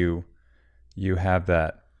that you have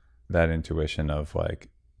that intuition of like,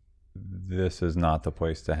 this is not the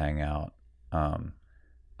place to hang out.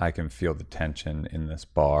 I can feel the tension in this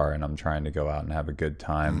bar and I'm trying to go out and have a good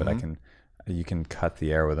time, but you can cut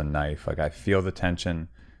the air with a knife. Like, I feel the tension.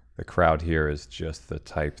 The crowd here is just the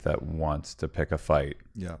type that wants to pick a fight.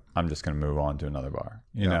 Yeah. I'm just going to move on to another bar.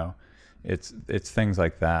 You know, it's things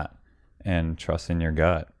like that, and trust in your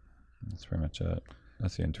gut. That's pretty much it.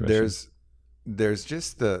 That's the intuition. There's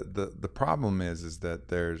just the problem is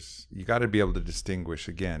that you got to be able to distinguish.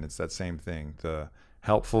 Again, it's that same thing, the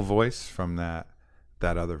helpful voice from that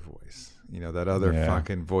other voice. That other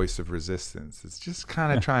fucking voice of resistance. It's just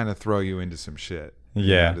kind of trying to throw you into some shit.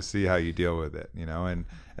 To see how you deal with it.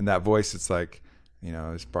 And that voice, it's like,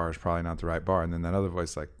 this bar is probably not the right bar. And then that other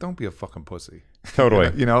voice, like, don't be a fucking pussy. Totally.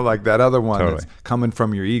 Like that other one that's coming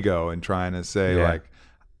from your ego and trying to say like,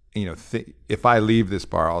 if I leave this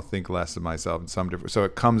bar, I'll think less of myself in some different. So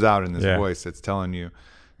it comes out in this voice that's telling you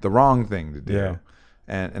the wrong thing to do. Yeah.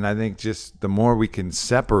 And I think just the more we can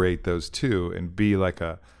separate those two and be like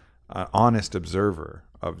an honest observer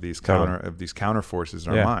of these counter forces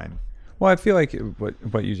in our mind. Well, I feel like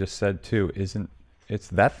what you just said too it's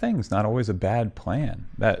that thing's not always a bad plan.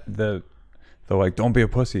 That the like don't be a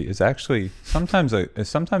pussy is actually sometimes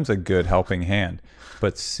a good helping hand,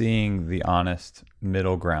 but seeing the honest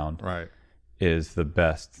middle ground is the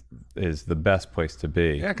best place to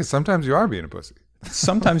be. Yeah, because sometimes you are being a pussy.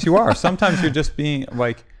 Sometimes you are. Sometimes you're just being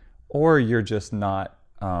like, or you're just not.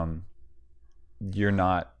 You're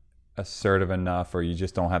not assertive enough, or you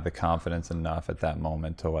just don't have the confidence enough at that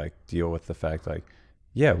moment to like deal with the fact, like,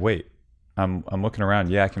 yeah, wait, I'm looking around.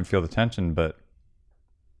 Yeah, I can feel the tension, but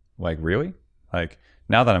like, really, like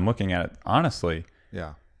now that I'm looking at it, honestly,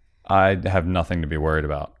 I have nothing to be worried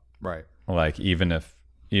about. Right. Like even if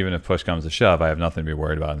push comes to shove, I have nothing to be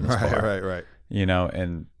worried about in this bar. Right. You know,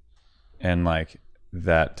 and like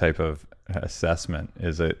that type of assessment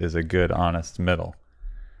is a good honest middle.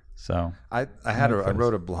 So I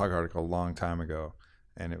wrote a blog article a long time ago,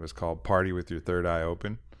 and it was called "Party with Your Third Eye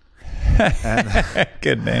Open." And,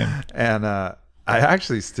 good name. And I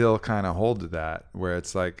actually still kind of hold to that, where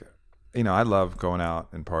it's like, I love going out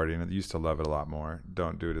and partying. I used to love it a lot more.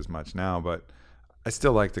 Don't do it as much now, but I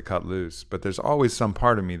still like to cut loose. But there's always some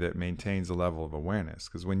part of me that maintains a level of awareness,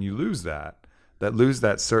 because when you lose that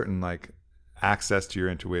certain like access to your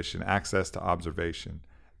intuition, access to observation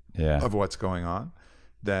of what's going on,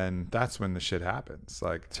 then that's when the shit happens.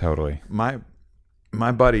 Like totally.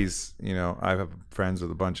 My buddies, I have friends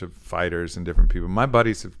with a bunch of fighters and different people. My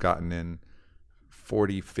buddies have gotten in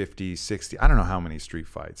 40, 50, 60, I don't know how many street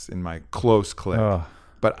fights in my close clique.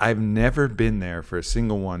 But I've never been there for a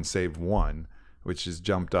single one save one, which has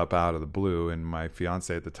jumped up out of the blue, and my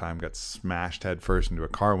fiance at the time got smashed head first into a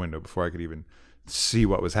car window before I could even see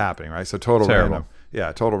what was happening, right? So total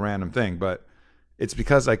random thing, but it's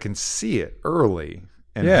because I can see it early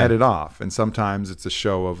and head it off. And sometimes it's a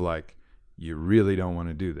show of like, you really don't want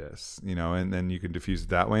to do this, and then you can diffuse it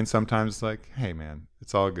that way. And sometimes it's like, hey man,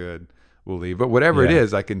 it's all good, we'll leave. But whatever it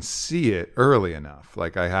is, I can see it early enough.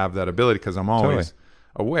 Like I have that ability because I'm always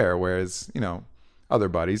aware. Whereas, other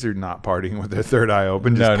buddies are not partying with their third eye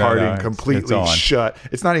open, just partying completely shut.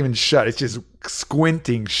 It's not even shut. It's just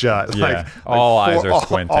squinting shut. Yeah. All eyes are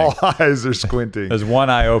squinting. All eyes are squinting. There's one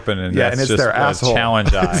eye open, and that's and it's just their a asshole.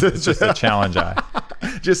 challenge eye. It's just a challenge eye.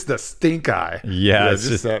 Just the stink eye. Yeah, it's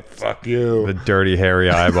just that fuck you. The dirty, hairy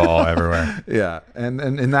eyeball everywhere. Yeah, and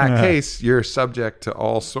in that case, you're subject to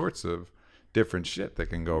all sorts of different shit that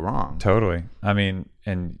can go wrong. Totally. I mean,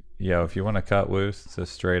 and if you want to cut loose, to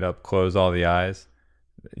straight up close all the eyes,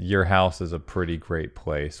 your house is a pretty great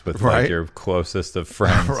place with like your closest of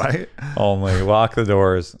friends. Right. Only lock the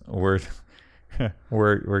doors. We're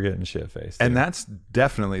getting shit faced. And that's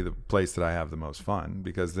definitely the place that I have the most fun,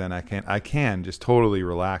 because then I can just totally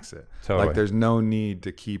relax it. Totally. Like there's no need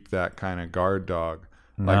to keep that kind of guard dog.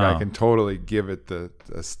 Like I can totally give it the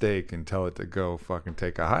steak and tell it to go fucking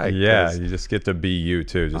take a hike. Yeah, you just get to be you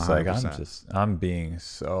too. Just 100%. like I'm being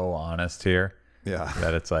so honest here. Yeah.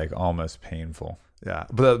 That it's like almost painful. Yeah,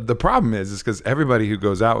 but the problem is because everybody who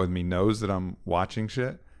goes out with me knows that I'm watching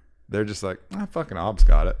shit. They're just like, fucking Ob's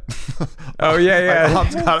got it. Oh yeah. Like,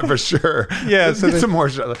 Ob's got it for sure. Yeah, so get some more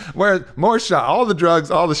shot. More shot? All the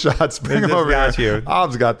drugs, all the shots. Bring them over here. You.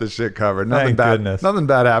 Ob's got this shit covered. Nothing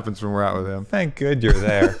bad happens when we're out with him. Thank good you're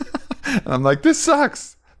there. And I'm like, this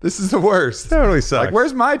sucks. This is the worst. Totally sucks. Like,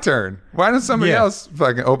 where's my turn? Why doesn't somebody else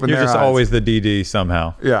fucking open their eyes? You're just always the DD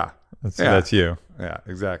somehow. Yeah. That's you. Yeah,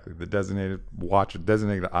 exactly. The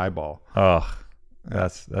designated eyeball. Oh,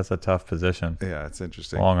 that's a tough position. Yeah, it's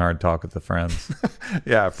interesting. Long, hard talk with the friends.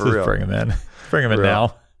 Yeah, for real. Just bring them in. Bring them in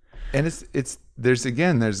now. And there's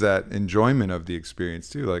that enjoyment of the experience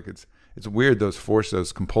too. Like it's weird, those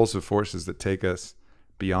compulsive forces that take us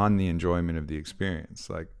beyond the enjoyment of the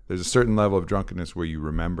experience. Like there's a certain level of drunkenness where you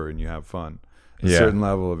remember and you have fun. A certain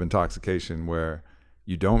level of intoxication where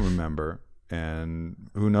you don't remember, and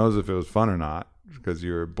who knows if it was fun or not, because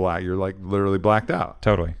you're like literally blacked out.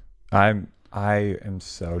 Totally. I am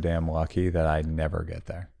so damn lucky that I never get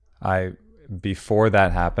there. Before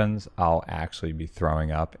that happens, I'll actually be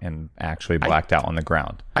throwing up and actually blacked out on the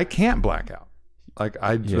ground. I can't black out. Like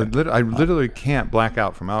I literally can't black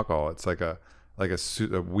out from alcohol. It's like a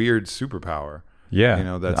weird superpower.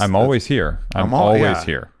 Yeah. I'm always here. I'm always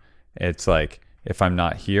here. It's like, if I'm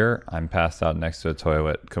not here, I'm passed out next to a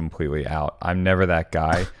toilet, completely out. I'm never that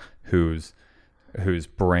guy who's whose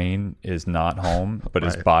brain is not home, but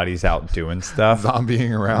his Right. body's out doing stuff.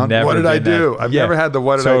 Zombieing around. Never What did I been that- do? I've Yeah, never had the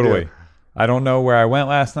what did totally. I do? I don't know where I went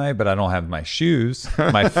last night, but I don't have my shoes.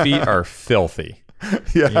 My feet are filthy.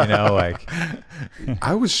 Yeah. You know, like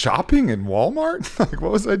I was shopping in Walmart. Like,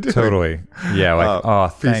 what was I doing? totally. Yeah,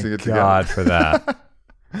 like piecing thank it together. God for that.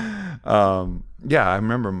 Yeah, I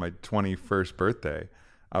remember my 21st birthday.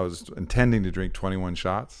 I was intending to drink 21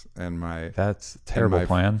 shots, and That's a terrible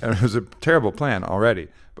plan. And it was a terrible plan already.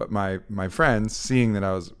 But my friends, seeing that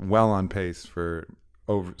I was well on pace for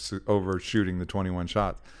overshooting the 21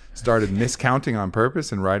 shots, started miscounting on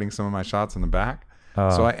purpose and writing some of my shots on the back.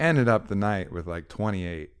 So I ended up the night with like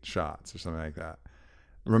 28 shots or something like that.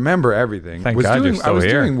 Remember everything. Thank God you're I still was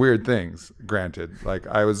here. doing weird things, granted. Like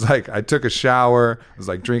I took a shower. I was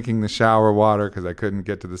like drinking the shower water because I couldn't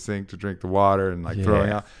get to the sink to drink the water and like throwing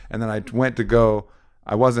Yeah. out. And then I went to go.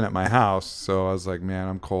 I wasn't at my house, so I was like, man,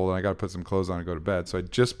 I'm cold and I got to put some clothes on and go to bed. So I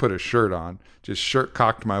just put a shirt on, just shirt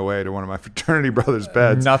cocked my way to one of my fraternity brothers'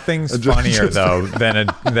 beds. Nothing's And just- funnier just- though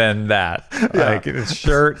than that. Like a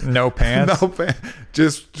shirt, no pants. No,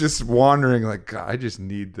 just wandering like, God, I just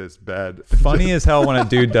need this bed. Funny as hell when a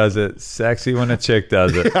dude does it. Sexy when a chick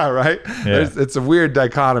does it. Yeah, right? It's a weird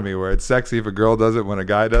dichotomy where it's sexy if a girl does it when a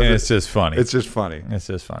guy does And it. it's just funny. It's just funny. It's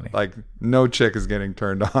just funny. Like, no chick is getting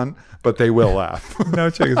turned on, but they will laugh. No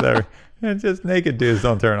chick is ever. And just naked dudes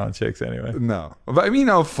don't turn on chicks anyway. No. But I mean,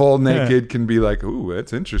 full naked can be like, ooh,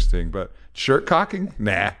 that's interesting. But shirt cocking?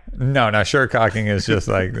 Nah. No, shirt cocking is just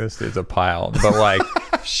like this is a pile. But like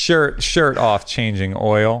shirt off, changing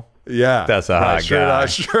oil. Yeah. That's a hot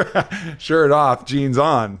shirt guy. Off, shirt off, jeans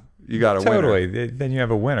on. You got a winner. Totally. Then you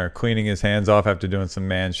have a winner. Cleaning his hands off after doing some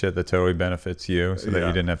man shit that totally benefits you, so that Yeah.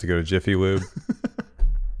 you didn't have to go to Jiffy Lube.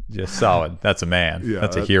 Just solid. That's a man. Yeah,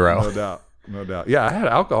 that's a hero. No doubt. No doubt. Yeah, I had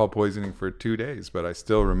alcohol poisoning for 2 days, but I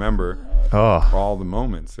still remember Oh, all the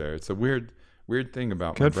moments there. It's a weird thing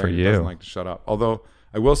about Good my for brain. you. It doesn't like to shut up. Although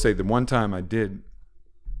I will say the one time I did,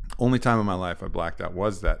 only time in my life I blacked out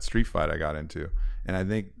was that street fight I got into. And I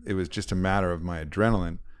think it was just a matter of my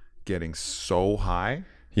adrenaline getting so high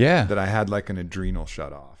yeah. that I had like an adrenal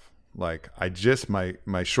shut off. Like I just, my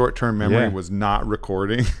short-term memory Yeah. was not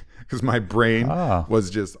recording because my brain Ah. was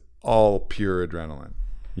just all pure adrenaline.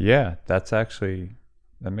 Yeah, that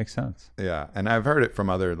makes sense. Yeah, and I've heard it from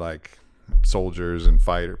other like soldiers and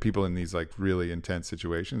fighter people in these like really intense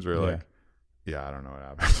situations where like, yeah, I don't know what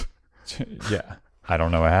happened. Yeah. I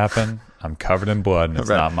don't know what happened. I'm covered in blood and it's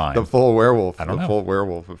Right. not mine. The full werewolf, I don't know. full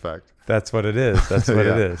werewolf effect. That's what it is. That's what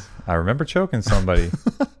Yeah. it is. I remember choking somebody.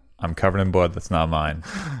 I'm covered in blood that's not mine.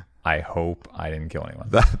 I hope I didn't kill anyone.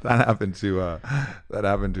 That happened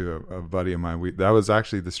to a buddy of mine. That was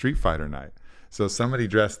actually the Street Fighter night. So somebody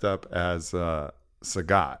dressed up as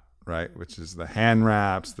Sagat, right, which is the hand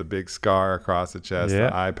wraps, the big scar across the chest, Yeah.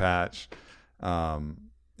 the eye patch,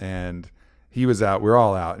 and he was out. We're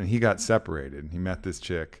all out, and he got separated. He met this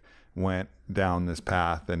chick, went down this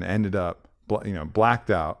path, and ended up, blacked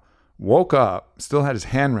out. Woke up, still had his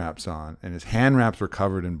hand wraps on, and his hand wraps were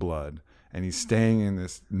covered in blood. And he's staying in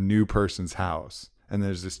this new person's house, and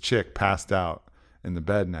there's this chick passed out in the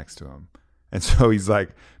bed next to him. And so he's like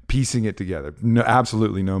piecing it together. No,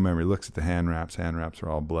 absolutely no memory. Looks at the hand wraps. Hand wraps are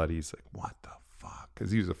all bloody. He's like, what the fuck?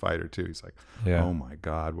 Because he was a fighter too. He's like, Yeah. oh my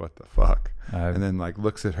God, what the fuck? I've- And then like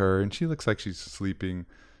looks at her, and she looks like she's sleeping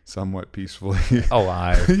somewhat peacefully.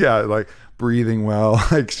 Alive. Yeah, like breathing well,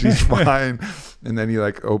 like she's fine. And then he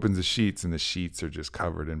like opens the sheets, and the sheets are just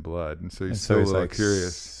covered in blood. And so he's still a little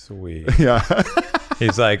curious. Sweet. Yeah.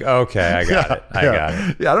 He's like, okay, I got it. I got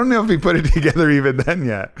it. Yeah, I don't know if he put it together even then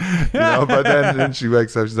yet. But then she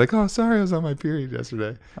wakes up, she's like, oh, sorry, I was on my period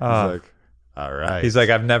yesterday. He's like, all right. He's like,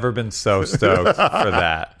 I've never been so stoked for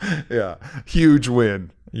that. yeah, huge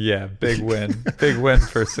win. Yeah, big win. Big win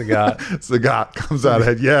for Sagat. Sagat comes out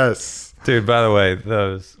ahead. Yes. Dude, by the way,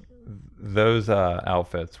 those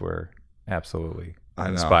outfits were absolutely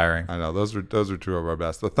inspiring. I know. Those were two of our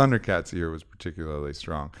best. The Thundercats year was particularly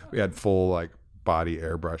strong. We had full like body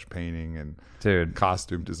airbrush painting and Dude,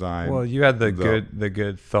 costume design. well, you had the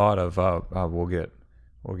good thought of we'll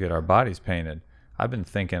get our bodies painted. I've been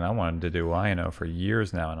thinking I wanted to do Lion-O for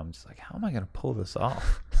years now, and I'm just like, how am I going to pull this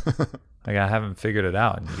off? Like I haven't figured it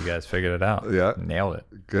out, and you guys figured it out. Yeah. Nailed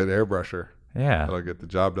it. Good airbrusher. Yeah. That'll get the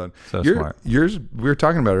job done. So smart. Yours, we were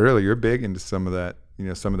talking about it earlier. You're big into some of that,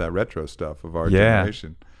 some of that retro stuff of our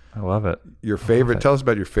generation. I love it. Your favorite? Tell us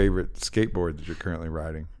about your favorite skateboard that you're currently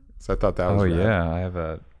riding. So I thought that was. Oh rad. yeah, I have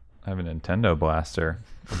a Nintendo Blaster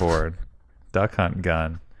board, duck hunt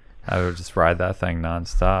gun. I would just ride that thing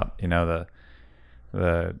nonstop. You know,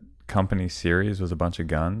 the company series was a bunch of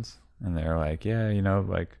guns, and they're like, yeah,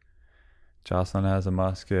 like Jocelyn has a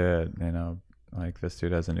musket, you know, like this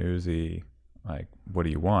dude has an Uzi. Like, what do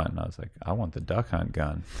you want? And I was like, I want the duck hunt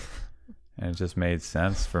gun. And it just made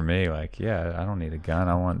sense for me. Like, yeah, I don't need a gun.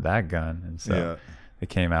 I want that gun. And so they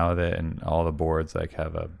came out with it, and all the boards like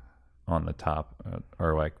have a, on the top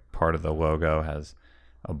or like part of the logo has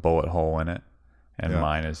a bullet hole in it. And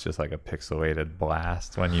mine is just like a pixelated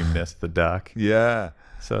blast when you miss the duck. Yeah.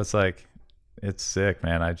 So it's like, it's sick,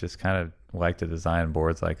 man. I just kind of like to design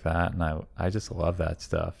boards like that. And I just love that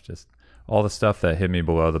stuff. Just all the stuff that hit me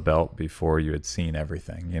below the belt before you had seen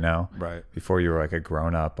everything, you know? Right. Before you were like a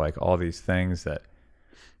grown up, like all these things that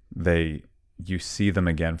you see them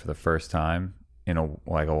again for the first time in a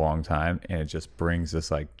long time. And it just brings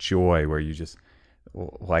this like joy where you just,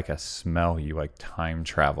 like a smell, you like time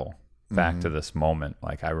travel back to this moment.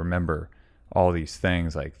 Like I remember all these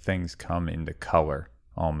things, like things come into color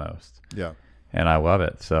almost. Yeah. And I love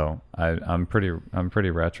it. So I'm pretty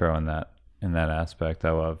retro in that aspect.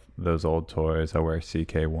 I love those old toys. I wear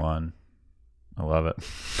CK1. I love it.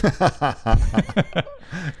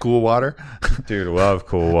 Cool Water. Dude, love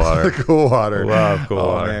Cool Water. Cool Water. Love Cool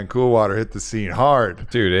Water. Oh man, Cool Water hit the scene hard.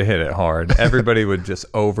 Dude, it hit it hard. Everybody would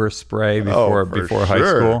just overspray before high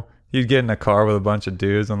school. You'd get in a car with a bunch of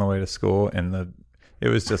dudes on the way to school, and it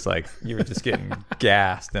was just like you were just getting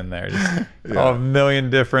gassed in there. Just a million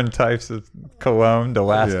different types of cologne to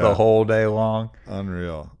last the whole day long.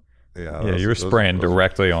 Unreal. Yeah. Yeah, you were spraying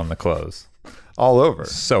directly on the clothes. All over.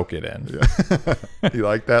 Soak it in. Yeah. You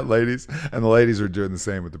like that, ladies? And the ladies were doing the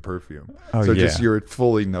same with the perfume. Oh, so yeah. just you're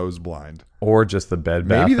fully nose blind. Or just the Bed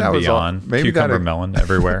Bath Maybe that and was Beyond. maybe Cucumber that- melon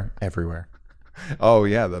everywhere. Everywhere. Oh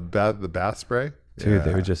yeah, the bath spray. Dude,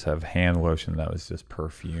 they would just have hand lotion that was just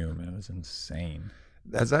perfume. And it was insane.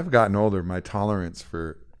 As I've gotten older, my tolerance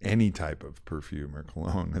for any type of perfume or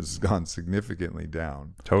cologne has gone significantly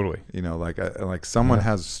down. Totally. You know, like someone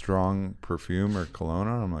has strong perfume or cologne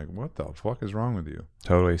on, I'm like, what the fuck is wrong with you?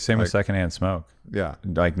 Totally. Same with secondhand smoke. Yeah.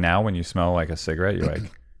 Like now when you smell like a cigarette, you're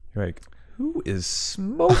like, who is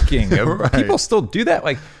smoking? Right. People still do that.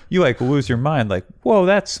 Like you like lose your mind. Like, whoa,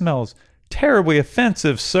 that smells terribly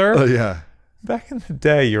offensive, sir. Yeah. Back in the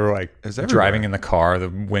day, you were like It's everywhere. driving in the car, the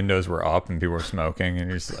windows were up and people were smoking, and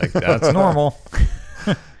you're just like, that's normal.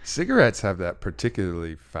 Cigarettes have that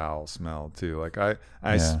particularly foul smell too. Like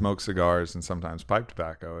I smoke cigars and sometimes pipe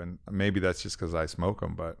tobacco, and maybe that's just because I smoke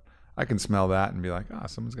them, but I can smell that and be like,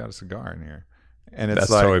 someone's got a cigar in here. And it's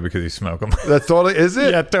That's like, totally because you smoke them. that's totally, is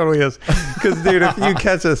it? Yeah, it totally is. Because, dude, if you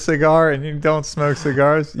catch a cigar and you don't smoke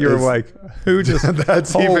cigars, you're like, who just,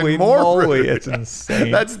 That's holy even more moly, rude. it's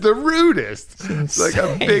insane. That's the rudest. It's like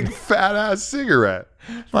a big fat ass cigarette.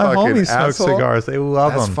 My Fucking homies smoke asshole. cigars. They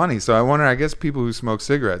love That's them. funny. So I wonder, I guess people who smoke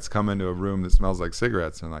cigarettes come into a room that smells like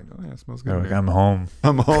cigarettes and like, oh yeah, it smells good. They're in like, here. I'm home.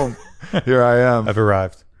 I'm home. Here I am. I've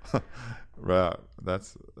arrived. Right.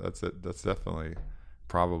 That's it. That's definitely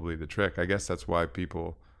probably the trick. I guess that's why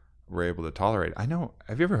people were able to tolerate it. I know.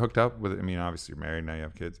 Have you ever hooked up with, I mean, obviously you're married, now you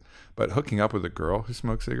have kids, but hooking up with a girl who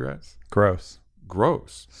smokes cigarettes? Gross.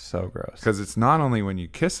 Gross. So gross. Because it's not only when you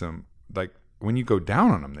kiss them, like when you go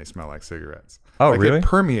down on them, they smell like cigarettes. Oh, like really? It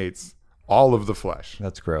permeates all of the flesh.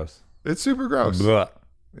 That's gross. It's super gross. Blah.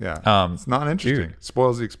 Yeah. It's not interesting. dude.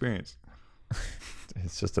 Spoils the experience.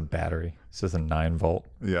 It's just a battery. It's just a 9-volt.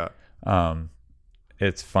 Yeah.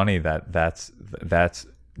 It's funny that that's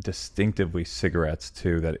distinctively cigarettes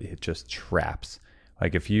too, that it just traps.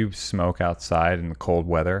 Like if you smoke outside in the cold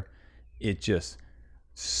weather, it just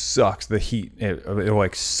sucks the heat. It'll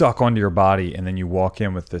like suck onto your body, and then you walk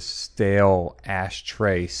in with this stale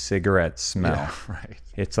ashtray cigarette smell. Yeah, right.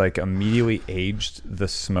 It's like immediately aged the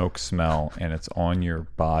smoke smell, and it's on your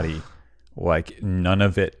body. Like none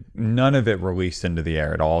of it released into the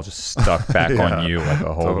air. It all just stuck back on you like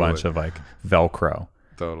a whole Totally. bunch of like Velcro.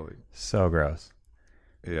 Totally. So gross.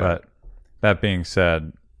 Yeah. But that being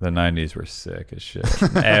said, the 90s were sick as shit.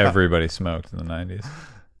 Everybody smoked in the 90s.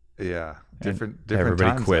 Yeah. And Different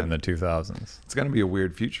everybody times quit then. in the 2000s. It's going to be a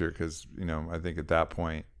weird future because, I think at that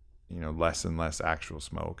point, less and less actual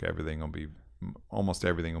smoke. Almost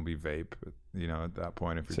everything will be vape, at that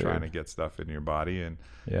point, if you're Dude. trying to get stuff into your body. And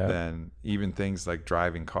Yeah. then even things like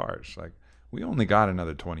driving cars, like we only got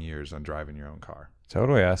another 20 years on driving your own car.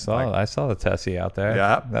 Totally. I saw the Tessie out there.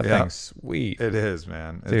 Yeah, That yeah. thing's sweet. It is,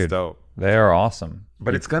 man. It's Dude. dope. They are awesome.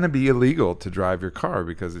 But it's going to be illegal to drive your car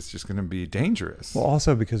because it's just going to be dangerous. Well,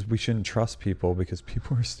 also because we shouldn't trust people because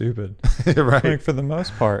people are stupid. Right. Like for the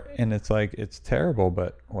most part. And it's like, it's terrible,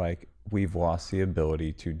 but like we've lost the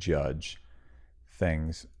ability to judge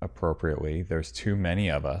things appropriately. There's too many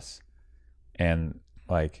of us. And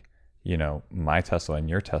like, my Tesla and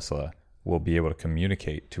your Tesla will be able to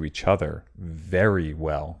communicate to each other very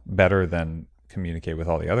well, better than communicate with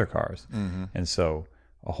all the other cars. Mm-hmm. And so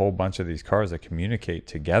a whole bunch of these cars that communicate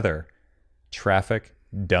together, traffic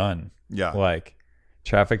done. Yeah. Like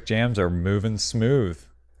traffic jams are moving smooth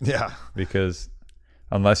Yeah. because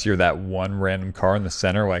unless you're that one random car in the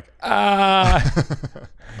center, like,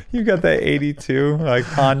 you got that 82 like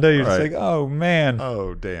Honda, you're just Right. like, oh man.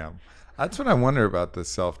 Oh, damn. That's what I wonder about the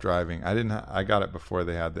self-driving. I got it before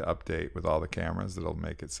they had the update with all the cameras that'll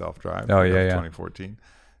make it self-drive. Oh, yeah, yeah. 2014.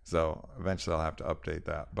 So eventually I'll have to update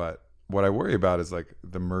that. But what I worry about is like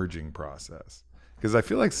the merging process. Because I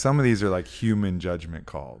feel like some of these are like human judgment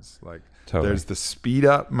calls. Like Totally. there's the speed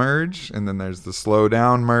up merge, and then there's the slow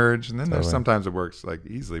down merge, and then there's Totally. sometimes it works like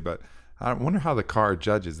easily. But I wonder how the car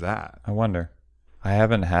judges that. I wonder. I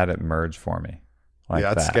haven't had it merge for me. Like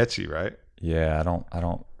yeah, it's that. sketchy, right? Yeah, I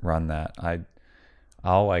don't run that.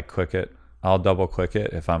 I'll like click it. I'll double click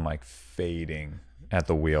it if I'm like fading at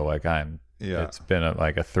the wheel. Like it's been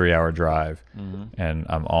like a 3-hour drive and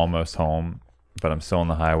I'm almost home, but I'm still on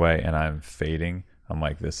the highway and I'm fading. I'm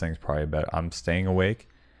like, this thing's probably better. I'm staying awake,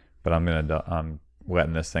 but I'm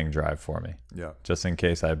letting this thing drive for me. Yeah. Just in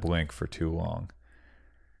case I blink for too long.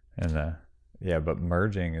 And but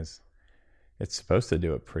merging it's supposed to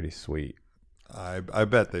do it pretty sweet. I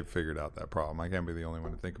bet they've figured out that problem. I can't be the only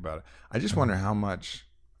one to think about it. I just wonder how much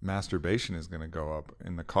masturbation is going to go up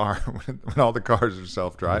in the car when all the cars are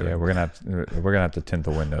self-driving. Yeah, we're gonna have to tint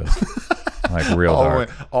the windows like real dark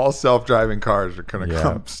all self-driving cars are going to Yeah.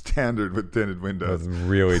 come standard with tinted windows. with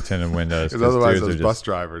really tinted windows. Because otherwise, dudes those are bus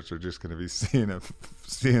drivers are just going to be seeing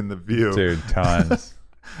the view. dude, tons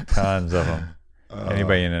of them.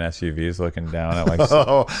 Anybody in an SUV is looking down at like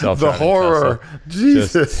Oh, self-driving the horror! Tesla.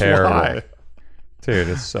 Jesus, Just terrible. why? Dude,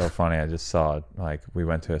 it's so funny. I just saw it. Like, we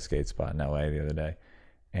went to a skate spot in LA the other day,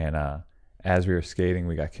 and as we were skating,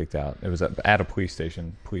 we got kicked out. It was at a police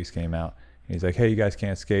station. Police came out. And he's like, "Hey, you guys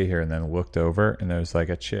can't skate here." And then looked over, and there was like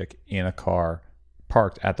a chick in a car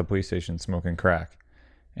parked at the police station smoking crack.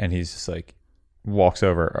 And he's just like, walks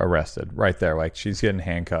over, arrested right there. Like, she's getting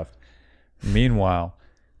handcuffed. Meanwhile,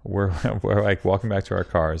 we're like walking back to our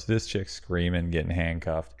cars. This chick's screaming, getting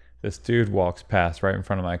handcuffed. This dude walks past right in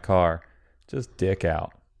front of my car, just dick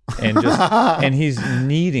out, and and he's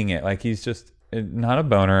kneading it like he's just not a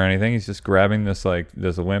boner or anything. He's just grabbing this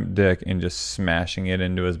limp dick and just smashing it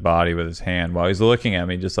into his body with his hand while he's looking at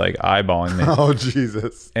me, just like eyeballing me. Oh,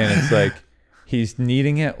 Jesus! And it's like he's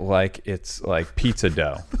kneading it like it's like pizza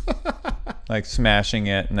dough, like smashing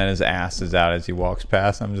it, and then his ass is out as he walks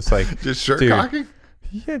past. I'm just like, Just shirt dude, cocking.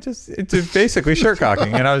 yeah, just it's basically shirt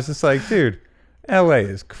cocking. And I was just like, dude, LA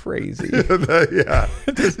is crazy. Yeah.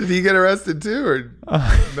 Did he get arrested too, or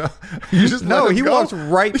no? You just No, let him he go? walks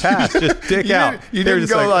right past, just dick You out. didn't, you They were didn't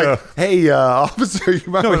just go like, "Ugh." "Hey, officer,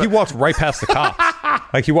 you might." No, wanna-" he walked right past the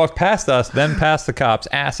cops. Like he walked past us, then past the cops,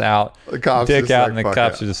 ass out, The cops dick just out, like, and the "Fuck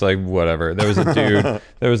cops it." are just like, whatever. There was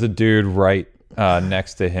a dude right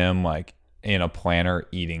next to him, like in a planter,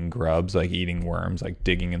 eating grubs, like eating worms, like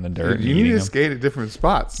digging in the dirt. and You need eating to them. skate at different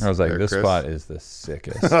spots. I was like, there, this Chris. spot is the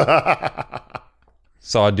sickest.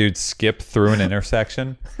 Saw a dude skip through an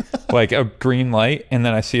intersection, like a green light, and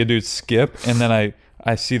then I see a dude skip, and then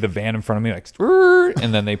I see the van in front of me, like,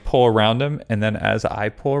 and then they pull around him, and then as I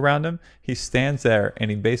pull around him, he stands there, and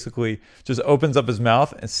he basically just opens up his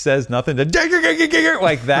mouth and says nothing, like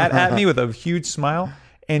that at me with a huge smile,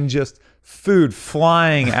 and just food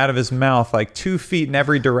flying out of his mouth, like 2 feet in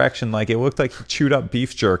every direction, like it looked like he chewed up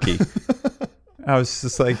beef jerky. I was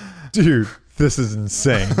just like, dude, this is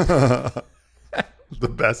insane. The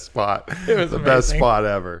best spot. It was the best amazing. spot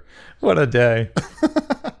ever. What a day.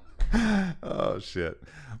 Oh shit!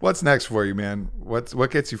 What's next for you, man? What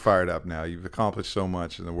gets you fired up now? You've accomplished so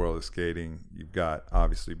much in the world of skating. You've got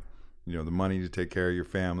obviously, the money to take care of your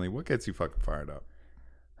family. What gets you fucking fired up?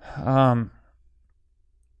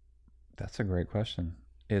 That's a great question.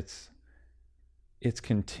 It's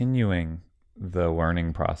continuing the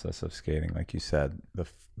learning process of skating, like you said.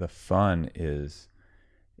 The fun is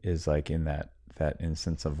like in that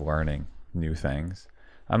instance of learning new things.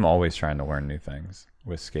 I'm always trying to learn new things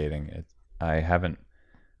with skating. I haven't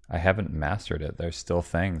mastered it. There's still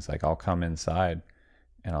things like I'll come inside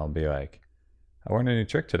and I'll be like, I learned a new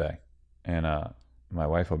trick today, and my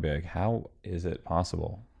wife will be like, how is it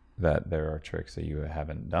possible that there are tricks that you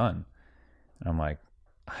haven't done? And I'm like,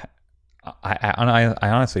 I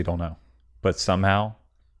honestly don't know, but somehow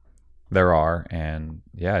there are, and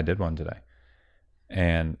yeah, I did one today.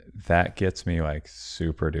 And that gets me like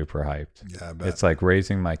super duper hyped. Yeah, I bet. It's like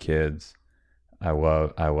raising my kids. I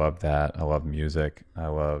love that. I love music. I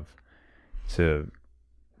love to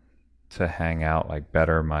to hang out, like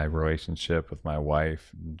better my relationship with my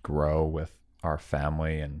wife, grow with our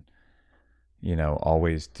family, and, you know,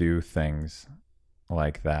 always do things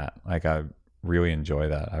like that. Like I really enjoy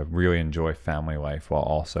that. I really enjoy family life while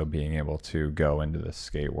also being able to go into the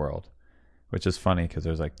skate world, which is funny because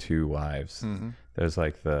there's like two lives. There's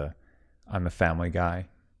like I'm a family guy,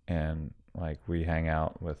 and like we hang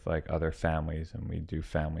out with like other families and we do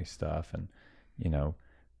family stuff, and, you know,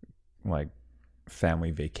 like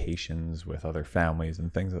family vacations with other families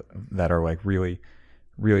and things that are like really,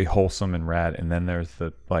 really wholesome and rad. And then there's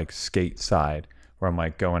the like skate side where I'm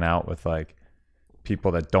like going out with like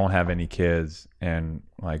people that don't have any kids and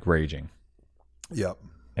like raging. Yep.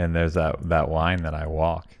 And there's that line that I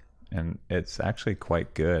walk, and it's actually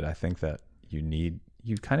quite good. I think that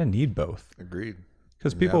you kind of need both. Agreed.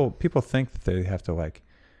 Because people think that they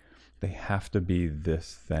have to be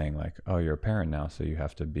this thing, like, oh, you're a parent now, so you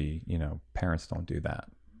have to be, you know, parents don't do that.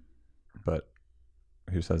 But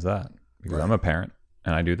who says that? Because I'm a parent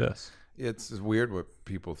and I do this. It's weird what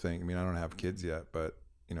people think. I mean, I don't have kids yet, but,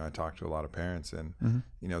 you know, I talk to a lot of parents, and,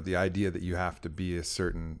 you know, the idea that you have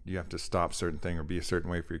to stop certain thing or be a certain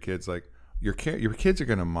way for your kids, like your kids are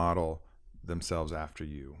going to model themselves after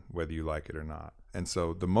you, whether you like it or not. And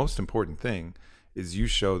so the most important thing is you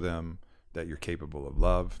show them that you're capable of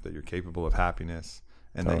love, that you're capable of happiness,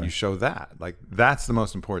 and that you show that. Like, that's the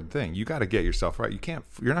most important thing. You got to get yourself right.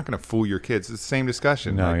 You're not going to fool your kids. It's the same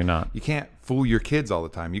discussion. No, like, you're not. You can't fool your kids all the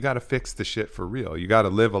time. You got to fix the shit for real. You got to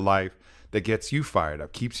live a life that gets you fired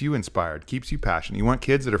up, keeps you inspired, keeps you passionate. You want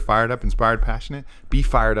kids that are fired up, inspired, passionate? Be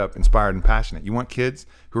fired up, inspired, and passionate. You want kids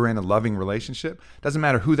who are in a loving relationship? Doesn't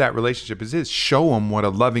matter who that relationship is. Show them what a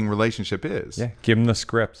loving relationship is. Yeah, give them the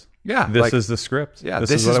script. Yeah, this is the script. Yeah,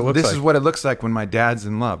 this is what it looks like when my dad's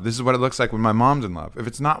in love. This is what it looks like when my mom's in love. If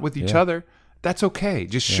it's not with each other, that's okay.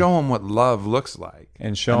 Just show them what love looks like,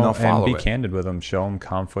 and be candid with them. Show them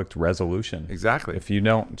conflict resolution. Exactly. If you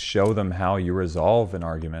don't show them how you resolve an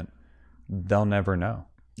argument, they'll never know.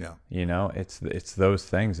 Yeah. You know, it's those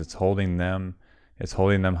things. It's holding them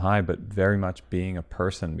high, but very much being a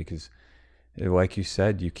person, because, like you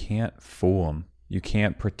said, you can't fool them. You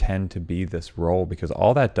can't pretend to be this role, because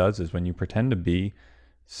all that does is, when you pretend to be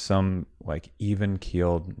some like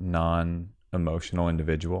even-keeled, non-emotional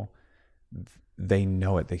individual, they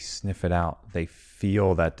know it. They sniff it out. They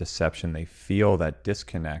feel that deception. They feel that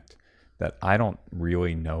disconnect, that I don't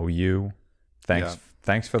really know you.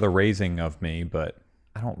 Thanks for the raising of me, but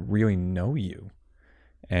I don't really know you.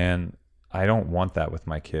 And I don't want that with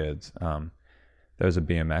my kids. There's a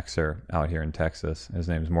BMXer out here in Texas. His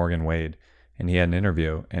name's Morgan Wade. And he had an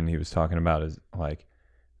interview, and he was talking about his, like,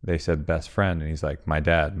 they said best friend, and he's like, my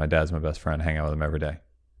dad's my best friend, hang out with him every day.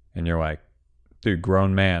 And you're like, dude,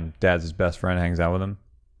 grown man, dad's his best friend, hangs out with him.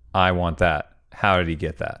 I want that. How did he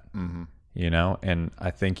get that? You know? And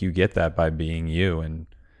I think you get that by being you, and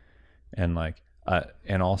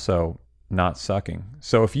also not sucking.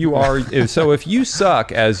 So if you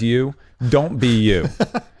suck as you, don't be you.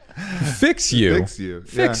 Fix you.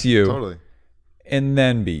 Fix you. Totally. And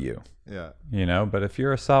then be you. Yeah. You know, but if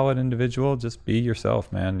you're a solid individual, just be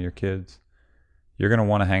yourself, man. Your kids, you're going to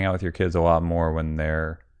want to hang out with your kids a lot more when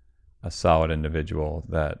they're a solid individual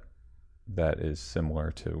that is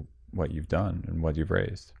similar to what you've done and what you've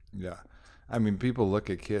raised. Yeah. I mean, people look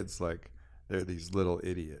at kids like they're these little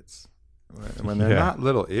idiots. When they're not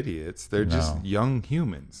little idiots, they're just young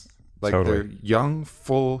humans. Like, they're young,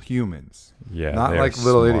 full humans. Yeah. Not like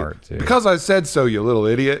little idiots. Because I said so, you little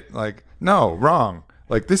idiot. Like, no, wrong.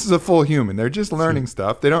 Like, this is a full human. They're just learning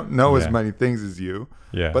stuff. They don't know as many things as you.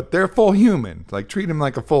 Yeah. But they're full human. Like, treat them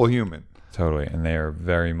like a full human. Totally. And they are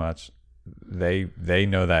very much, they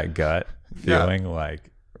know that gut feeling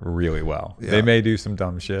like really well. Yeah. They may do some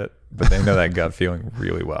dumb shit, but they know that gut feeling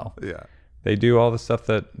really well. Yeah. They do all the stuff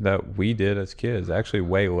that we did as kids. Actually,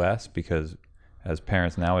 way less, because as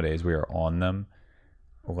parents nowadays, we are on them.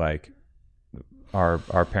 Like, our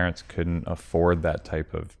parents couldn't afford that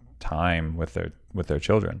type of time with their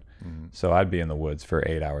children. So I'd be in the woods for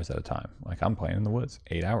 8 hours at a time. Like, I'm playing in the woods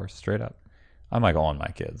 8 hours straight up. I'm like on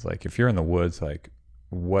my kids. Like, if you're in the woods, like,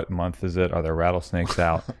 what month is it? Are there rattlesnakes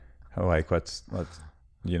out? Like, let's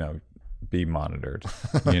you know, be monitored,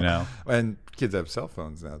 you know. And kids have cell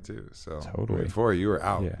phones now too, so totally. Before, you were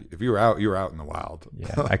out. If you were out, you were out in the wild.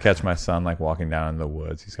 Yeah. I catch my son like walking down in the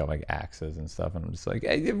woods. He's got like axes and stuff, and I'm just like,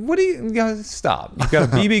 hey, what do you guys, stop. You've got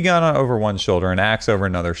a BB gun over one shoulder, an axe over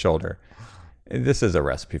another shoulder. This is a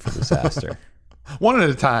recipe for disaster. One at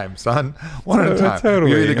a time, son. One at a time.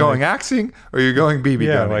 Totally. You're either going axing or you're going BB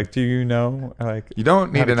gunning. Like, do you know, like, you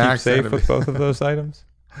don't need an axe safe with both of those items?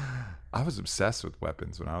 I was obsessed with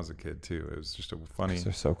weapons when I was a kid too. It was just a funny.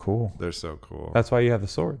 They're so cool. They're so cool. That's why you have the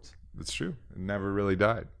swords. It's true. It never really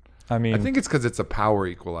died. I mean, I think it's because it's a power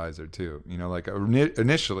equalizer too. You know, like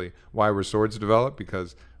initially, why were swords developed?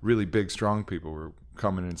 Because really big, strong people were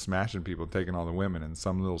coming and smashing people, taking all the women, and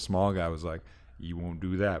some little small guy was like, "You won't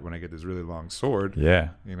do that when I get this really long sword." yeah,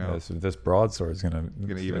 You know, this broadsword is gonna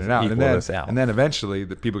even it out. equal And this out. then eventually,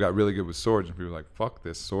 the people got really good with swords, and people were like, "Fuck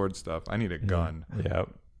this sword stuff. I need a gun." Yep.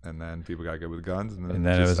 And then people got good with guns, and And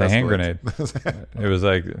then it just was a hand escalates. grenade.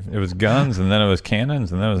 It was guns, and then it was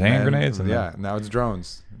cannons, and then it was hand grenades. And yeah, now it's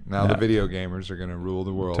drones. Now the video gamers are going to rule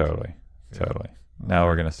the world. Totally. Now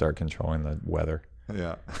we're gonna start controlling the weather.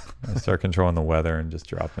 Yeah. Start controlling the weather and just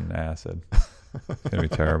dropping acid. It's gonna be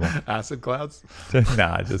terrible. Acid clouds?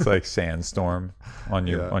 Nah, just like sandstorm on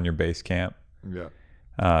your base camp.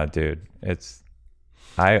 Yeah. Dude, it's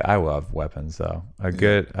I love weapons though. A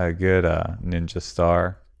good ninja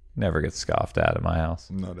star never gets scoffed at my house.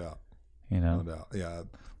 No doubt. You know. No doubt. Yeah.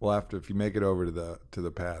 Well, if you make it over to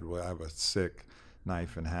the pad, we'll have a sick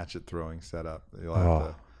knife and hatchet throwing setup. You'll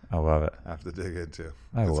have I love it. to dig into.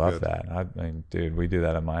 I That's love good. that. I mean, dude, we do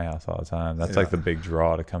that at my house all the time. That's like the big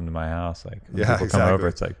draw to come to my house. Like when people come over,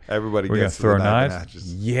 it's like everybody we're gonna gets throw to the knife and knives.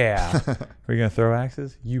 hatches. Yeah, we're gonna throw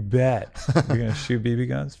axes. You bet. We're gonna shoot BB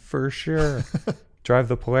guns for sure. Drive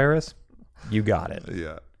the Polaris. You got it.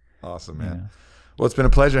 Yeah. Awesome, man. Yeah. Well, it's been a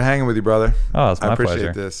pleasure hanging with you, brother. Oh, it's my I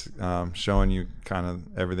appreciate pleasure. this, showing you kind of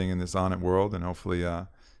everything in this On It world, and hopefully you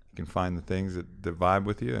can find the things that vibe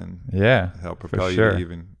with you and help propel you to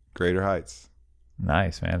even greater heights.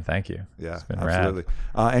 Nice, man. Thank you. Yeah, It's been absolutely.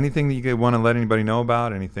 Anything that you want to let anybody know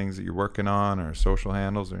about? Any things that you're working on, or social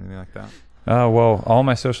handles, or anything like that? Well, all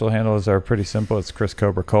my social handles are pretty simple. It's Chris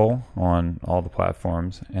Cobra Cole on all the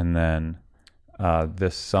platforms, and then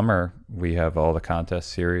this summer we have all the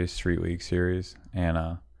contest series, Street League series,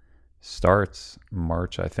 and starts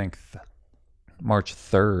March. I think March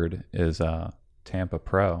 3rd is Tampa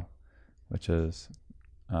Pro, which is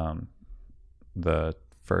the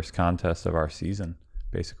first contest of our season.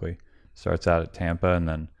 Basically, starts out at Tampa, and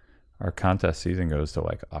then our contest season goes to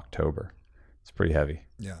like October. It's pretty heavy.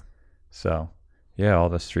 Yeah. So, yeah, all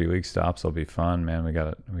the Street League stops will be fun, man. We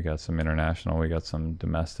got some international, we got some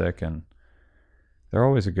domestic, and they're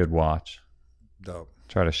always a good watch. Dope.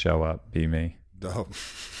 Try to show up, be me. Dope.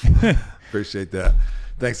 Appreciate that.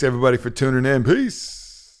 Thanks everybody for tuning in. Peace.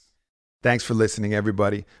 Thanks for listening,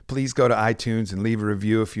 everybody. Please go to iTunes and leave a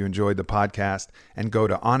review if you enjoyed the podcast, and go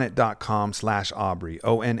to onnit.com/Aubrey,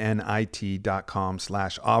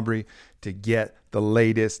 onnit.com/Aubrey to get the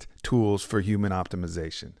latest tools for human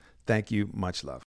optimization. Thank you. Much love.